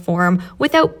physical form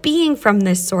without being from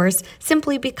this source,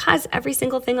 simply because every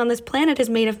single thing on this planet is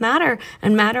made of matter,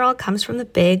 and matter all comes from the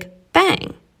Big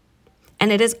Bang.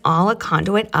 And it is all a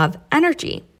conduit of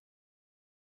energy.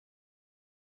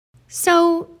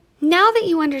 So now that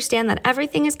you understand that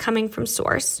everything is coming from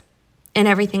source, and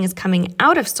everything is coming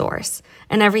out of source,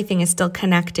 and everything is still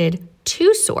connected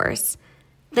to source,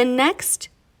 the next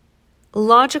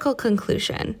logical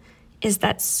conclusion is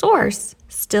that source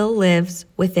still lives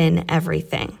within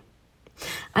everything.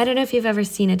 I don't know if you've ever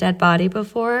seen a dead body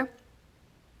before.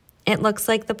 It looks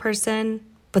like the person,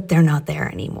 but they're not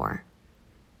there anymore.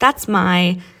 That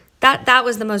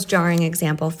was the most jarring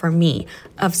example for me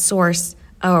of source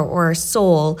or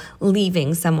soul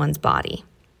leaving someone's body,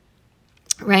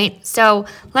 right? So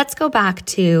let's go back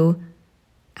to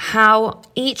how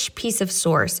each piece of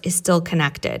source is still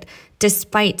connected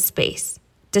despite space,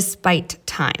 despite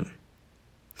time.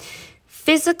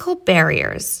 Physical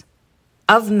barriers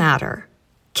of matter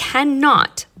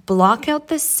cannot block out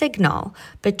the signal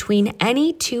between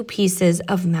any two pieces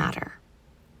of matter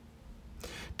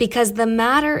because the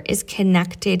matter is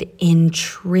connected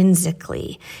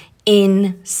intrinsically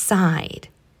inside.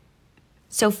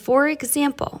 So, for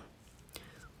example,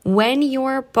 when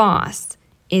your boss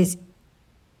is,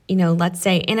 let's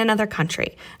say in another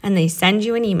country and they send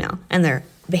you an email and they're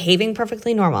behaving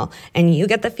perfectly normal and you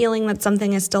get the feeling that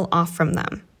something is still off from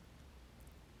them,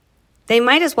 they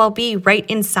might as well be right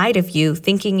inside of you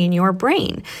thinking in your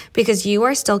brain because you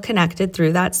are still connected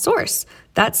through that source.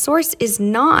 That source is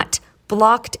not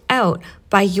blocked out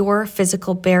by your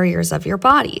physical barriers of your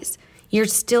bodies. You're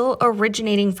still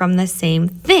originating from the same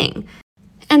thing.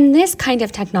 And this kind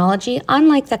of technology,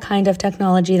 unlike the kind of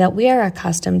technology that we are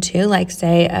accustomed to, like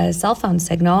say a cell phone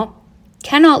signal,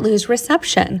 cannot lose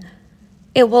reception.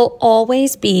 It will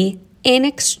always be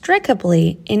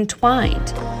inextricably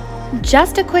entwined.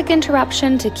 Just a quick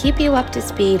interruption to keep you up to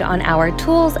speed on our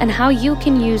tools and how you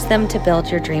can use them to build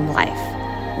your dream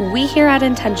life. We here at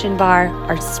Intention Bar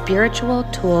are spiritual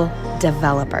tool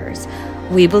developers.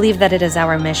 We believe that it is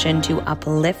our mission to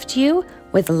uplift you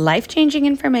with life-changing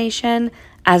information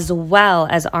as well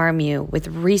as arm you with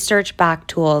research-backed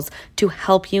tools to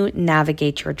help you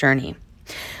navigate your journey.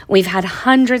 We've had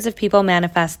hundreds of people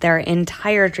manifest their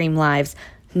entire dream lives,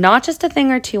 not just a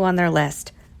thing or two on their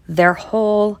list, their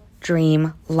whole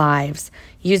dream lives,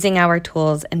 using our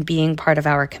tools and being part of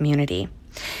our community.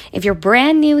 If you're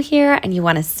brand new here and you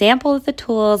want a sample of the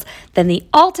tools, then the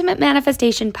Ultimate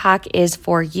Manifestation Pack is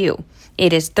for you.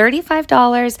 It is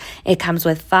 $35. It comes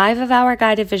with 5 of our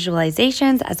guided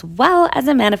visualizations as well as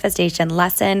a manifestation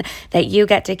lesson that you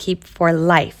get to keep for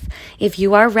life. If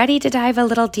you are ready to dive a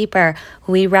little deeper,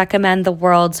 we recommend the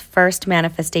world's first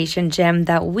manifestation gym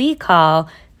that we call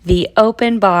the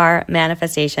Open Bar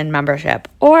Manifestation Membership,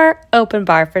 or Open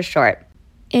Bar for short.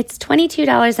 It's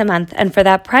 $22 a month, and for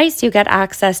that price, you get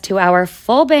access to our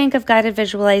full bank of guided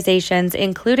visualizations,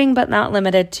 including but not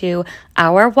limited to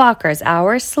our walkers,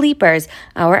 our sleepers,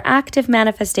 our active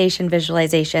manifestation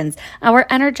visualizations, our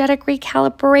energetic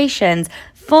recalibrations,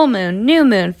 full moon, new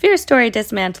moon, fear story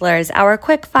dismantlers, our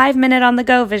quick 5-minute on the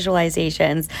go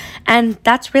visualizations. And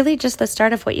that's really just the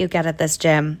start of what you get at this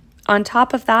gym. On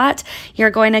top of that,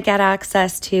 you're going to get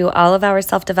access to all of our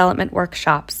self-development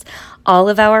workshops, all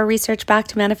of our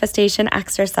research-backed manifestation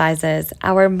exercises,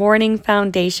 our morning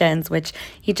foundations, which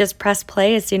you just press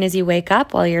play as soon as you wake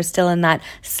up while you're still in that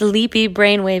sleepy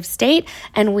brainwave state,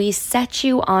 and we set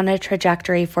you on a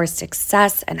trajectory for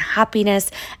success and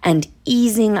happiness and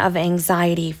easing of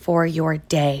anxiety for your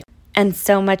day. And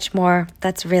so much more.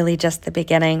 That's really just the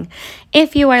beginning.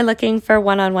 If you are looking for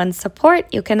one-on-one support,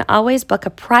 you can always book a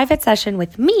private session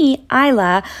with me,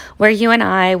 Isla, where you and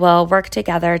I will work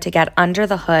together to get under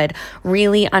the hood,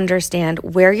 really understand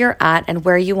where you're at and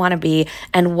where you want to be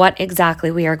and what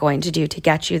exactly we are going to do to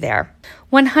get you there.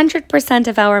 100%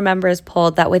 of our members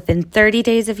polled that within 30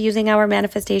 days of using our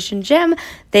manifestation gym,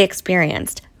 they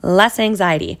experienced less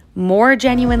anxiety, more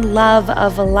genuine love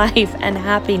of life and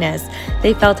happiness.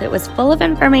 They felt it was full of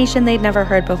information they'd never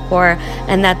heard before,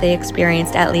 and that they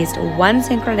experienced at least one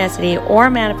synchronicity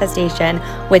or manifestation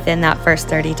within that first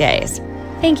 30 days.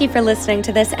 Thank you for listening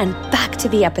to this, and back to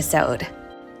the episode.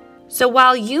 So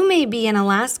while you may be in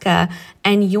Alaska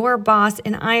and your boss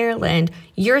in Ireland,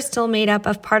 you're still made up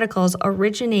of particles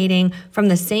originating from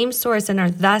the same source and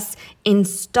are thus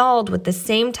installed with the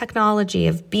same technology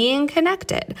of being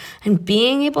connected and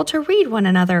being able to read one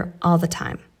another all the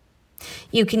time.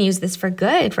 You can use this for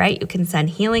good, right? You can send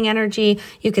healing energy,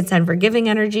 you can send forgiving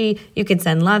energy, you can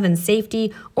send love and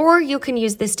safety, or you can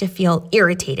use this to feel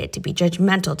irritated, to be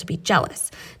judgmental, to be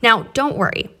jealous. Now, don't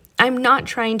worry. I'm not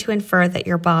trying to infer that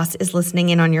your boss is listening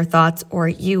in on your thoughts or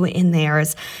you in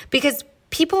theirs, because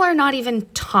people are not even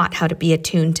taught how to be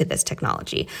attuned to this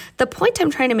technology. The point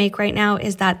I'm trying to make right now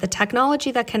is that the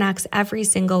technology that connects every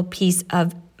single piece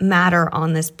of matter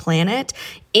on this planet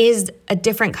is a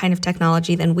different kind of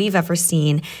technology than we've ever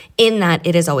seen, in that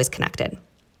it is always connected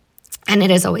and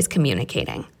it is always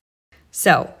communicating.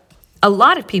 So a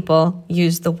lot of people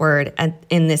use the word,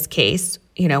 in this case,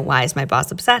 why is my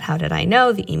boss upset? How did I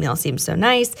know? The email seems so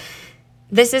nice.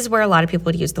 This is where a lot of people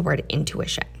would use the word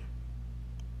intuition,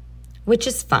 which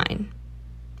is fine.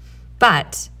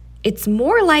 But it's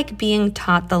more like being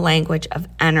taught the language of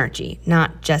energy,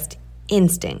 not just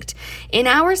instinct. In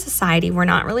our society, we're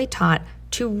not really taught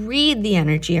to read the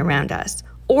energy around us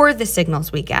or the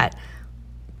signals we get.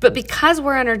 But because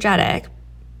we're energetic,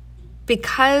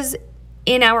 because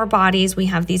in our bodies we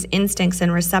have these instincts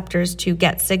and receptors to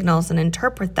get signals and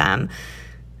interpret them,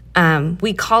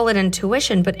 we call it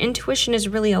intuition, but intuition is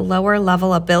really a lower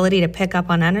level ability to pick up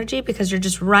on energy because you're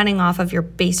just running off of your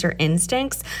baser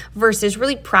instincts versus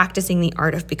really practicing the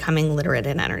art of becoming literate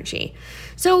in energy.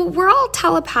 So we're all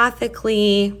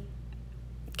telepathically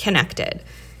connected.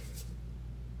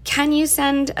 Can you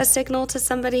send a signal to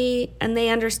somebody and they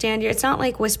understand you? It's not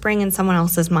like whispering in someone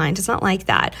else's mind. It's not like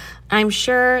that. I'm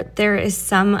sure there is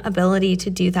some ability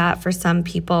to do that for some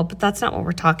people, but that's not what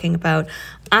we're talking about.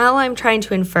 All I'm trying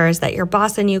to infer is that your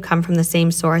boss and you come from the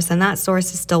same source, and that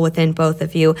source is still within both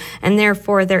of you, and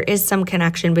therefore there is some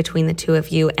connection between the two of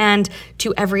you and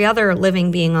to every other living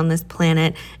being on this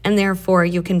planet, and therefore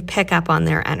you can pick up on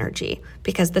their energy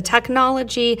because the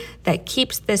technology that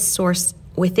keeps this source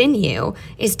within you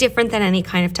is different than any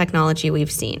kind of technology we've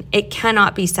seen. It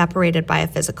cannot be separated by a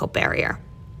physical barrier.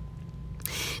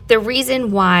 The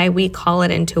reason why we call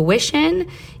it intuition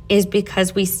is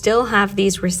because we still have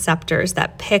these receptors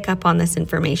that pick up on this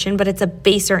information, but it's a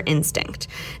baser instinct.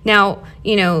 Now,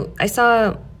 I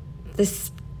saw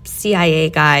this CIA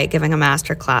guy giving a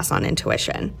master class on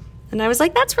intuition. And I was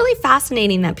like, that's really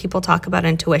fascinating that people talk about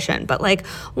intuition. But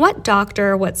what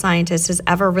doctor, what scientist has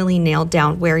ever really nailed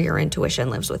down where your intuition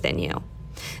lives within you?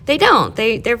 They don't.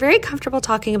 They're very comfortable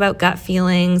talking about gut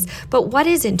feelings. But what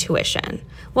is intuition?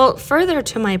 Well, further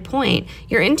to my point,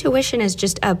 your intuition is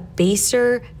just a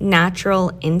baser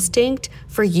natural instinct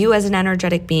for you as an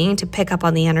energetic being to pick up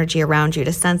on the energy around you,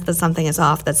 to sense that something is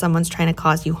off, that someone's trying to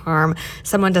cause you harm,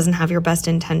 someone doesn't have your best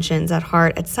intentions at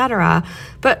heart, etc.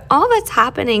 But all that's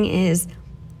happening is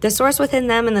the source within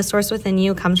them and the source within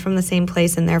you comes from the same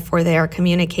place, and therefore they are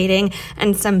communicating,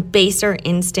 and some baser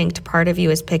instinct part of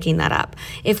you is picking that up.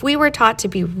 If we were taught to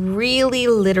be really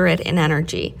literate in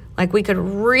energy, like we could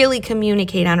really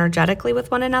communicate energetically with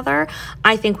one another,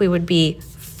 I think we would be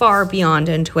far beyond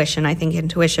intuition. I think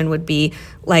intuition would be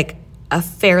like a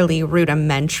fairly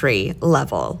rudimentary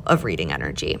level of reading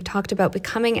energy. We talked about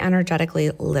becoming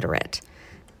energetically literate.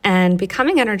 And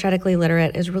becoming energetically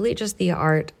literate is really just the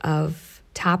art of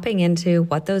tapping into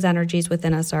what those energies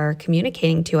within us are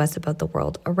communicating to us about the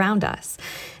world around us,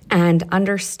 and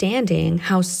understanding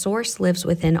how source lives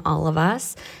within all of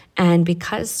us. And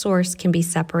because source can be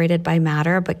separated by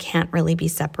matter, but can't really be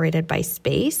separated by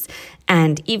space,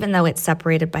 and even though it's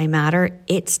separated by matter,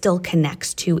 it still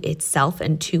connects to itself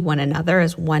and to one another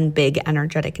as one big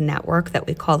energetic network that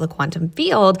we call the quantum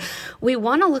field, we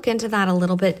want to look into that a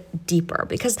little bit deeper,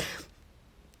 because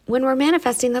when we're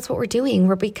manifesting, that's what we're doing.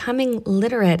 We're becoming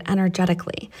literate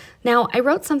energetically. Now, I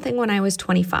wrote something when I was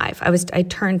 25. I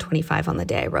turned 25 on the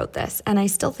day I wrote this, and I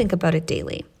still think about it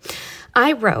daily.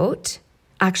 I wrote,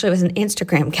 actually it was an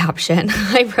Instagram caption.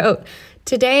 I wrote,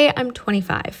 "Today I'm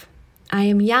 25. I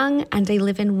am young and I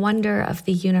live in wonder of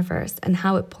the universe and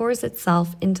how it pours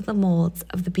itself into the molds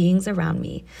of the beings around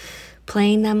me,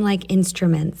 playing them like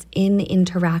instruments in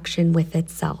interaction with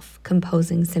itself,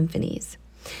 composing symphonies.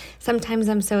 Sometimes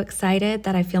I'm so excited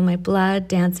that I feel my blood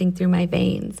dancing through my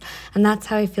veins. And that's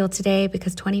how I feel today,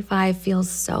 because 25 feels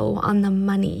so on the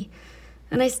money.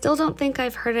 And I still don't think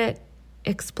I've heard it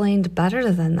explained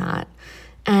better than that."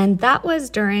 And that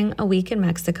was during a week in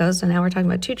Mexico. So now we're talking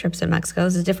about 2 trips in Mexico. It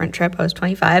was a different trip. I was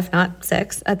 25, not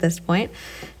 6 at this point.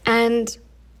 And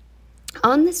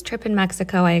on this trip in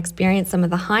Mexico, I experienced some of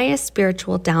the highest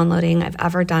spiritual downloading I've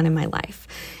ever done in my life.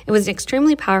 It was an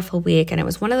extremely powerful week, and it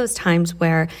was one of those times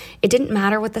where it didn't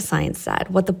matter what the science said,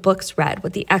 what the books read,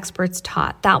 what the experts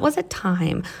taught. That was a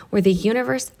time where the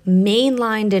universe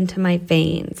mainlined into my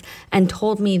veins and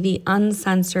told me the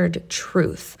uncensored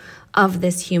truth of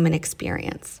this human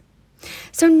experience.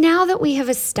 So now that we have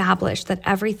established that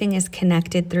everything is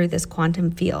connected through this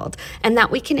quantum field and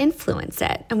that we can influence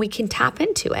it and we can tap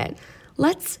into it,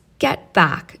 let's get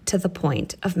back to the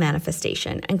point of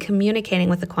manifestation and communicating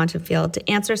with the quantum field to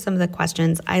answer some of the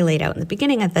questions I laid out in the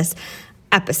beginning of this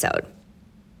episode.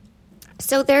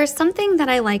 So there's something that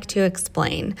I like to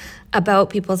explain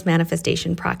about people's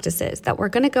manifestation practices that we're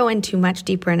going to go into much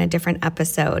deeper in a different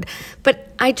episode.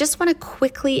 But I just want to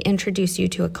quickly introduce you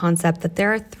to a concept that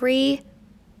there are 3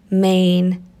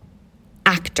 main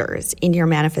actors in your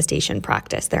manifestation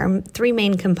practice. There are 3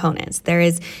 main components. There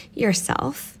is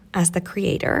yourself as the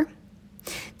creator.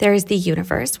 There is the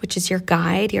universe, which is your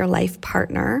guide, your life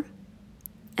partner.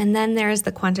 And then there is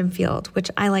the quantum field, which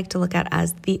I like to look at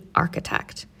as the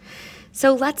architect.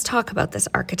 So let's talk about this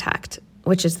architect,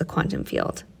 which is the quantum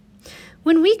field.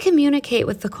 When we communicate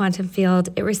with the quantum field,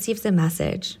 it receives a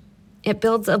message. It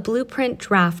builds a blueprint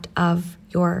draft of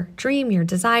your dream, your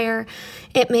desire.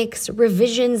 It makes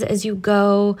revisions as you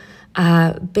go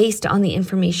based on the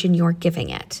information you're giving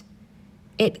it.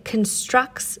 It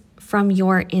constructs from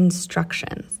your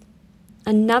instructions.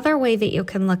 Another way that you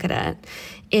can look at it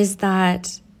is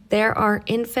that there are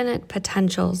infinite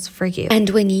potentials for you. And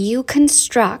when you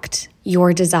construct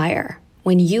your desire,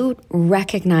 when you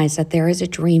recognize that there is a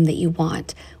dream that you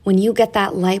want, when you get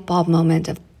that light bulb moment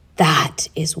of that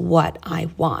is what I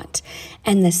want,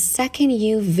 and the second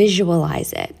you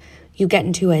visualize it, you get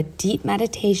into a deep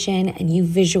meditation and you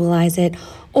visualize it,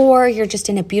 or you're just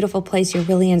in a beautiful place, you're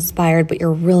really inspired, but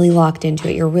you're really locked into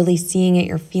it. You're really seeing it,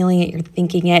 you're feeling it, you're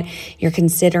thinking it, you're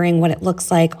considering what it looks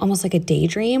like, almost like a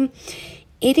daydream.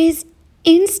 It is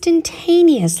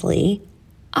instantaneously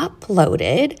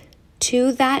uploaded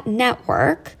to that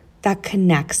network that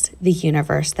connects the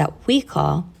universe that we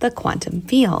call the quantum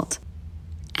field.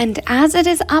 And as it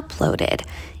is uploaded,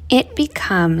 it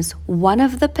becomes one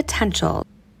of the potentials.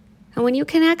 And when you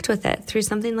connect with it through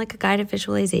something like a guided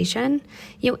visualization,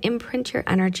 you imprint your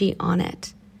energy on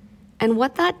it. And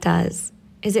what that does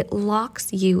is it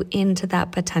locks you into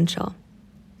that potential.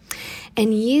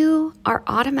 And you are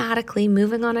automatically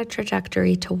moving on a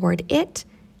trajectory toward it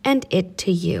and it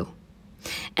to you.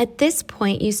 At this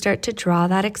point, you start to draw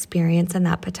that experience and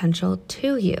that potential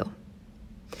to you.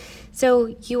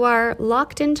 So you are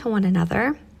locked into one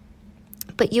another,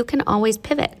 but you can always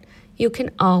pivot. You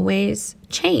can always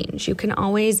change. You can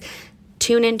always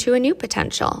tune into a new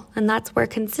potential. And that's where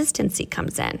consistency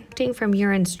comes in. Acting from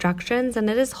your instructions, and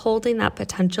it is holding that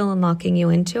potential and locking you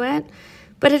into it.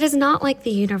 But it is not like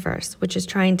the universe, which is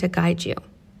trying to guide you.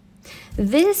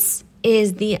 This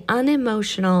is the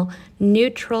unemotional,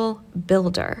 neutral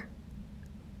builder.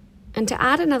 And to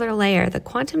add another layer, the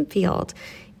quantum field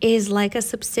is like a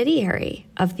subsidiary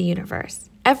of the universe.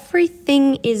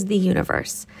 Everything is the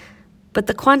universe, but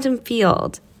the quantum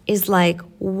field is like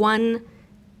one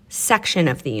section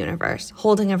of the universe,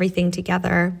 holding everything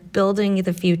together, building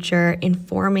the future,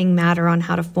 informing matter on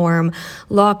how to form,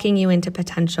 locking you into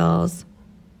potentials.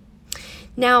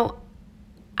 Now,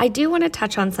 I do want to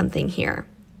touch on something here.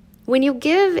 When you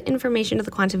give information to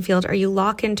the quantum field or you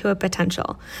lock into a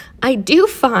potential, I do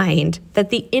find that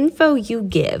the info you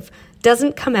give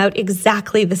doesn't come out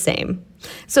exactly the same.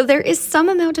 So there is some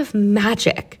amount of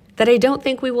magic that I don't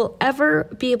think we will ever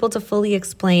be able to fully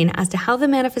explain as to how the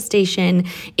manifestation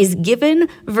is given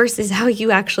versus how you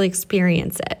actually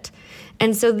experience it.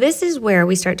 And so this is where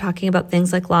we start talking about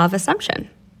things like law of assumption.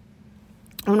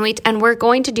 And we're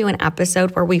going to do an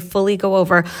episode where we fully go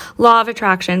over law of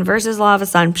attraction versus law of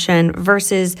assumption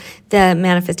versus the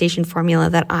manifestation formula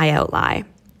that I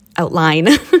outline.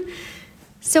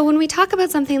 So when we talk about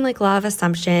something like law of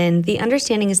assumption, the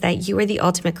understanding is that you are the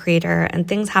ultimate creator and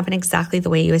things happen exactly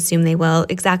the way you assume they will,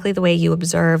 exactly the way you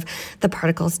observe the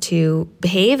particles to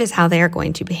behave is how they are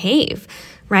going to behave,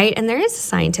 right? And there is a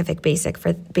scientific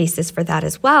basis for that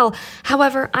as well.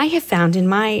 However, I have found in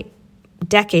my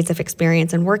decades of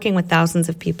experience and working with thousands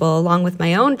of people, along with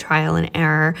my own trial and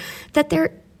error, that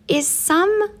there is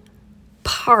some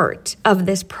part of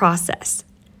this process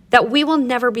that we will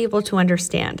never be able to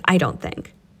understand, I don't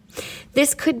think.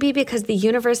 This could be because the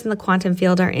universe and the quantum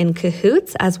field are in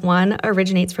cahoots as one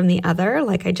originates from the other.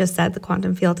 Like I just said, the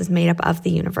quantum field is made up of the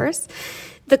universe.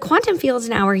 The quantum field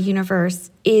in our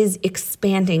universe is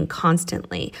expanding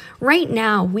constantly. Right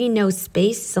now, we know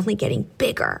space is only getting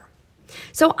bigger.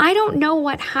 So I don't know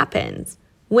what happens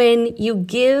when you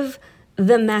give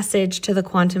the message to the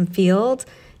quantum field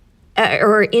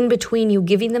or in between you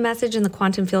giving the message and the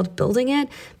quantum field building it,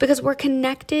 because we're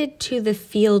connected to the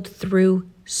field through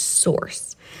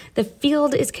source. The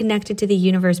field is connected to the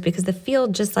universe because the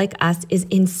field, just like us, is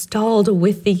installed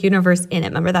with the universe in it.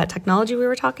 Remember that technology we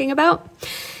were talking about?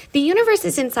 The universe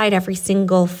is inside every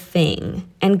single thing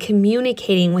and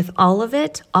communicating with all of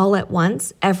it all at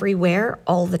once, everywhere,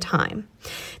 all the time.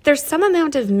 There's some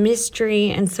amount of mystery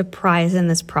and surprise in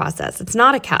this process. It's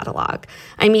not a catalog.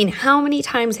 I mean, how many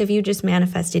times have you just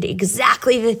manifested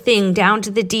exactly the thing down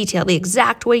to the detail, the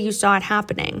exact way you saw it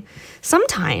happening?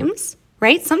 Sometimes,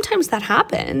 right? Sometimes that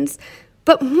happens.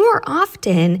 But more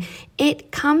often,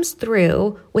 it comes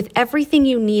through with everything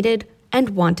you needed and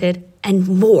wanted and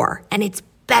more. And it's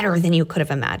better than you could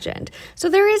have imagined. So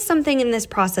there is something in this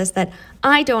process that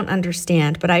I don't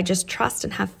understand, but I just trust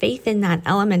and have faith in that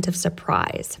element of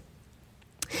surprise.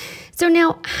 So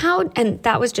now and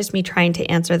that was just me trying to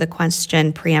answer the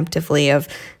question preemptively of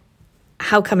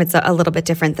how come it's a little bit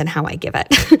different than how I give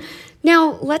it.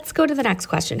 Now, let's go to the next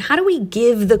question. How do we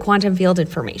give the quantum field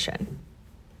information?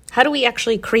 How do we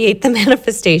actually create the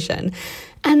manifestation?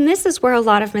 And this is where a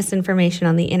lot of misinformation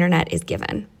on the internet is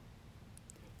given.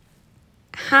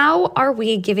 How are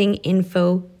we giving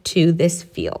info to this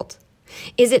field?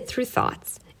 Is it through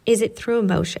thoughts? Is it through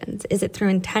emotions? Is it through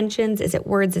intentions? Is it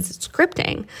words? Is it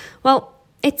scripting? Well,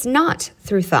 it's not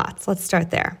through thoughts. Let's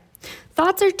start there.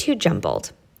 Thoughts are too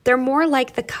jumbled. They're more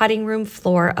like the cutting room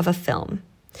floor of a film.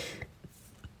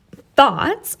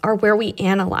 Thoughts are where we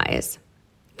analyze,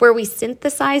 where we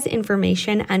synthesize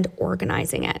information and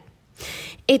organizing it.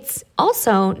 It's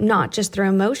also not just through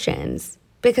emotions,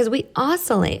 because we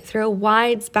oscillate through a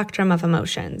wide spectrum of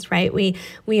emotions, right?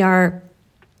 We are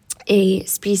a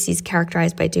species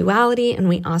characterized by duality, and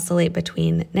we oscillate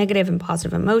between negative and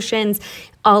positive emotions,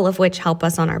 all of which help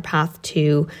us on our path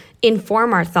to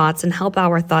inform our thoughts and help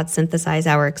our thoughts synthesize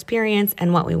our experience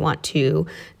and what we want to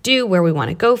do, where we want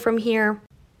to go from here.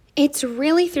 It's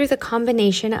really through the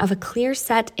combination of a clear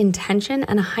set intention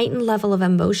and a heightened level of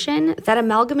emotion that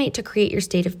amalgamate to create your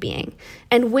state of being.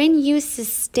 And when you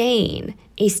sustain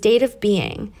a state of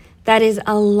being that is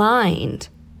aligned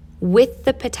with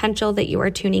the potential that you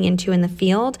are tuning into in the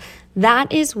field,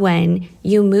 that is when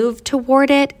you move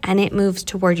toward it and it moves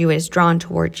toward you, it is drawn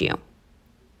towards you.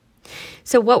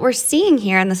 So what we're seeing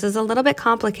here, and this is a little bit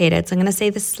complicated, so I'm going to say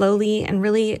this slowly and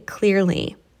really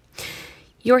clearly.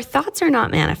 Your thoughts are not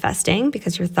manifesting,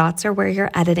 because your thoughts are where you're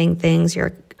editing things,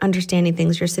 you're understanding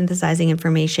things, you're synthesizing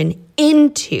information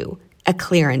into a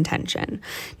clear intention.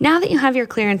 Now that you have your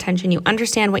clear intention, you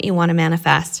understand what you want to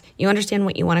manifest, you understand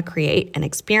what you want to create and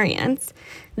experience,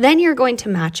 then you're going to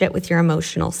match it with your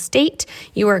emotional state.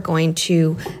 You are going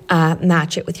to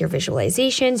match it with your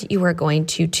visualizations. You are going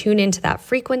to tune into that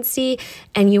frequency,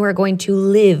 and you are going to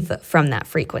live from that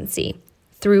frequency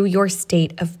through your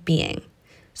state of being.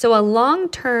 So a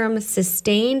long-term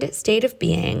sustained state of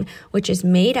being, which is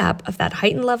made up of that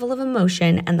heightened level of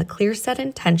emotion and the clear set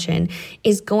intention,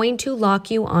 is going to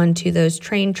lock you onto those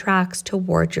train tracks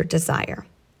toward your desire.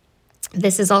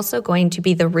 This is also going to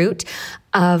be the root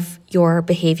of your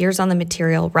behaviors on the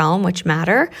material realm, which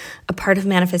matter. A part of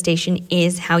manifestation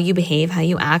is how you behave, how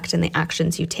you act, and the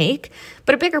actions you take.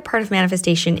 But a bigger part of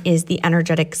manifestation is the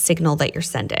energetic signal that you're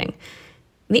sending.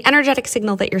 The energetic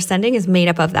signal that you're sending is made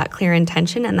up of that clear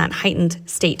intention and that heightened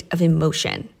state of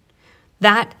emotion.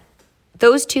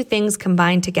 Those two things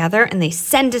combine together and they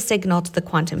send a signal to the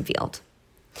quantum field.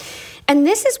 And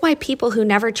this is why people who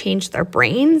never change their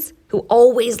brains, who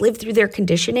always live through their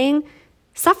conditioning,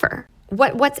 suffer.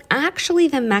 What's actually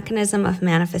the mechanism of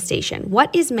manifestation?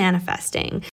 What is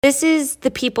manifesting? This is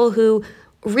the people who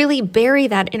really bury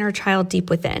that inner child deep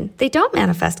within. They don't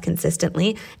manifest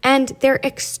consistently, and their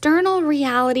external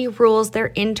reality rules their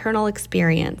internal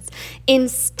experience.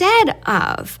 Instead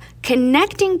of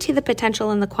connecting to the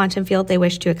potential in the quantum field they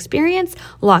wish to experience,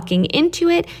 locking into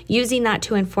it, using that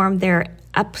to inform their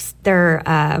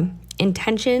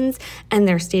intentions and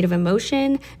their state of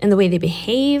emotion and the way they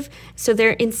behave. So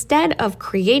they're, instead of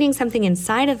creating something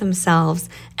inside of themselves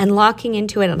and locking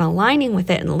into it and aligning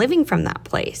with it and living from that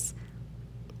place,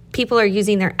 people are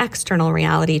using their external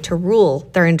reality to rule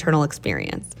their internal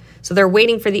experience. So they're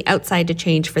waiting for the outside to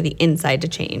change for the inside to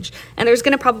change. And there's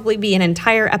going to probably be an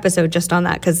entire episode just on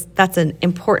that, because that's an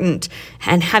important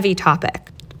and heavy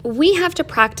topic. We have to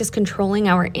practice controlling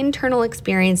our internal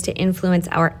experience to influence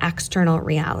our external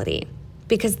reality,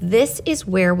 because this is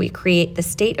where we create the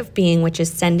state of being, which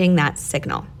is sending that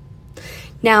signal.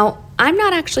 Now, I'm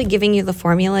not actually giving you the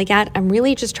formula yet. I'm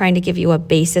really just trying to give you a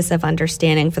basis of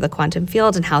understanding for the quantum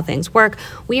field and how things work.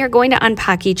 We are going to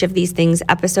unpack each of these things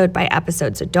episode by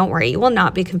episode, so don't worry, you will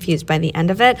not be confused by the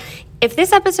end of it. If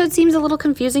this episode seems a little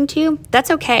confusing to you, that's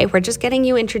okay. We're just getting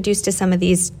you introduced to some of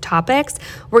these topics.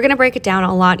 We're going to break it down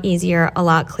a lot easier, a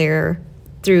lot clearer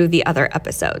through the other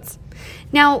episodes.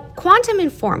 Now, quantum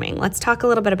informing, let's talk a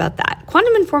little bit about that.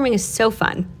 Quantum informing is so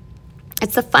fun.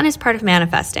 It's the funnest part of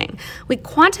manifesting. We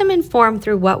quantum inform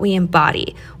through what we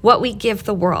embody, what we give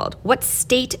the world, what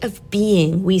state of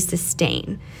being we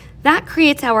sustain. That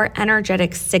creates our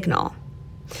energetic signal.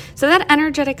 So that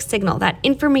energetic signal, that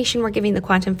information we're giving the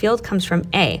quantum field, comes from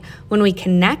A, when we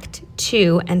connect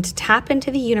to and tap into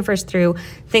the universe through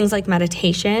things like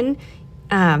meditation,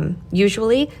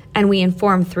 usually, and we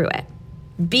inform through it.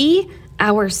 B,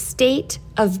 our state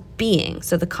of being.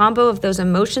 So the combo of those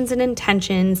emotions and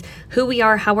intentions, who we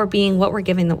are, how we're being, what we're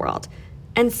giving the world.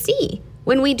 And C,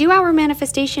 When we do our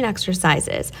manifestation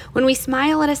exercises, when we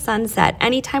smile at a sunset,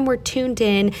 anytime we're tuned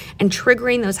in and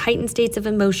triggering those heightened states of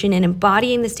emotion and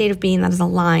embodying the state of being that is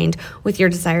aligned with your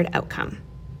desired outcome.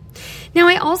 Now,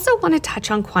 I also want to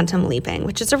touch on quantum leaping,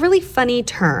 which is a really funny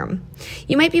term.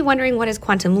 You might be wondering, what is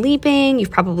quantum leaping? You've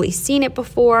probably seen it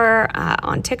before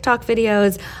on TikTok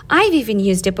videos. I've even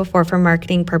used it before for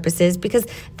marketing purposes because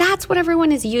that's what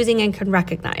everyone is using and can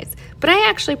recognize. But I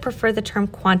actually prefer the term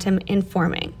quantum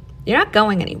informing. You're not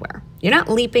going anywhere. You're not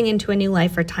leaping into a new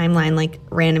life or timeline like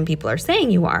random people are saying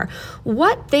you are.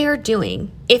 What they're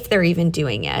doing, if they're even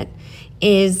doing it,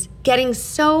 is getting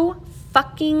so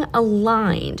fucking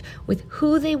aligned with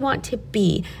who they want to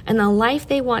be and the life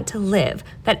they want to live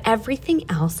that everything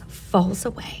else falls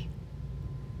away.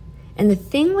 And the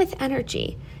thing with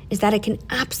energy is that it can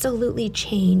absolutely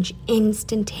change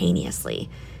instantaneously.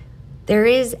 There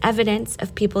is evidence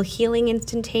of people healing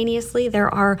instantaneously.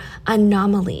 There are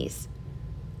anomalies.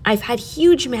 I've had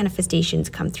huge manifestations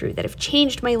come through that have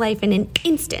changed my life in an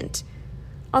instant,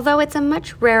 although it's a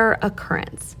much rarer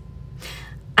occurrence.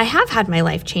 I have had my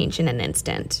life change in an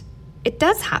instant. It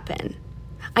does happen.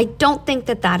 I don't think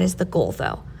that that is the goal,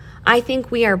 though. I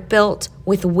think we are built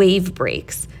with wave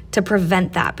breaks to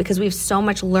prevent that because we have so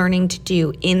much learning to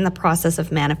do in the process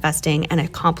of manifesting and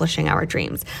accomplishing our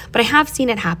dreams. But I have seen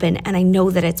it happen, and I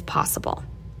know that it's possible.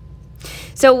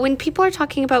 So when people are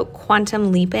talking about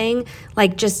quantum leaping,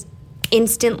 like just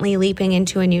instantly leaping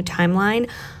into a new timeline,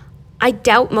 I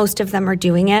doubt most of them are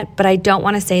doing it, but I don't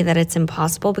want to say that it's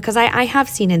impossible because I have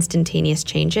seen instantaneous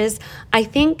changes. I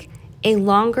think a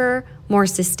longer, more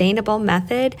sustainable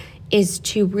method is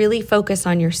to really focus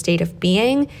on your state of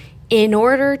being in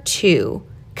order to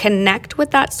connect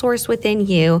with that source within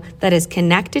you that is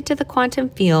connected to the quantum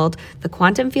field. The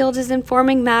quantum field is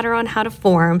informing matter on how to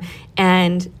form.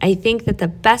 And I think that the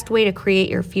best way to create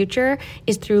your future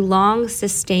is through long,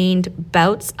 sustained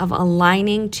bouts of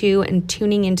aligning to and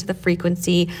tuning into the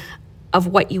frequency of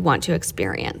what you want to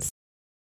experience.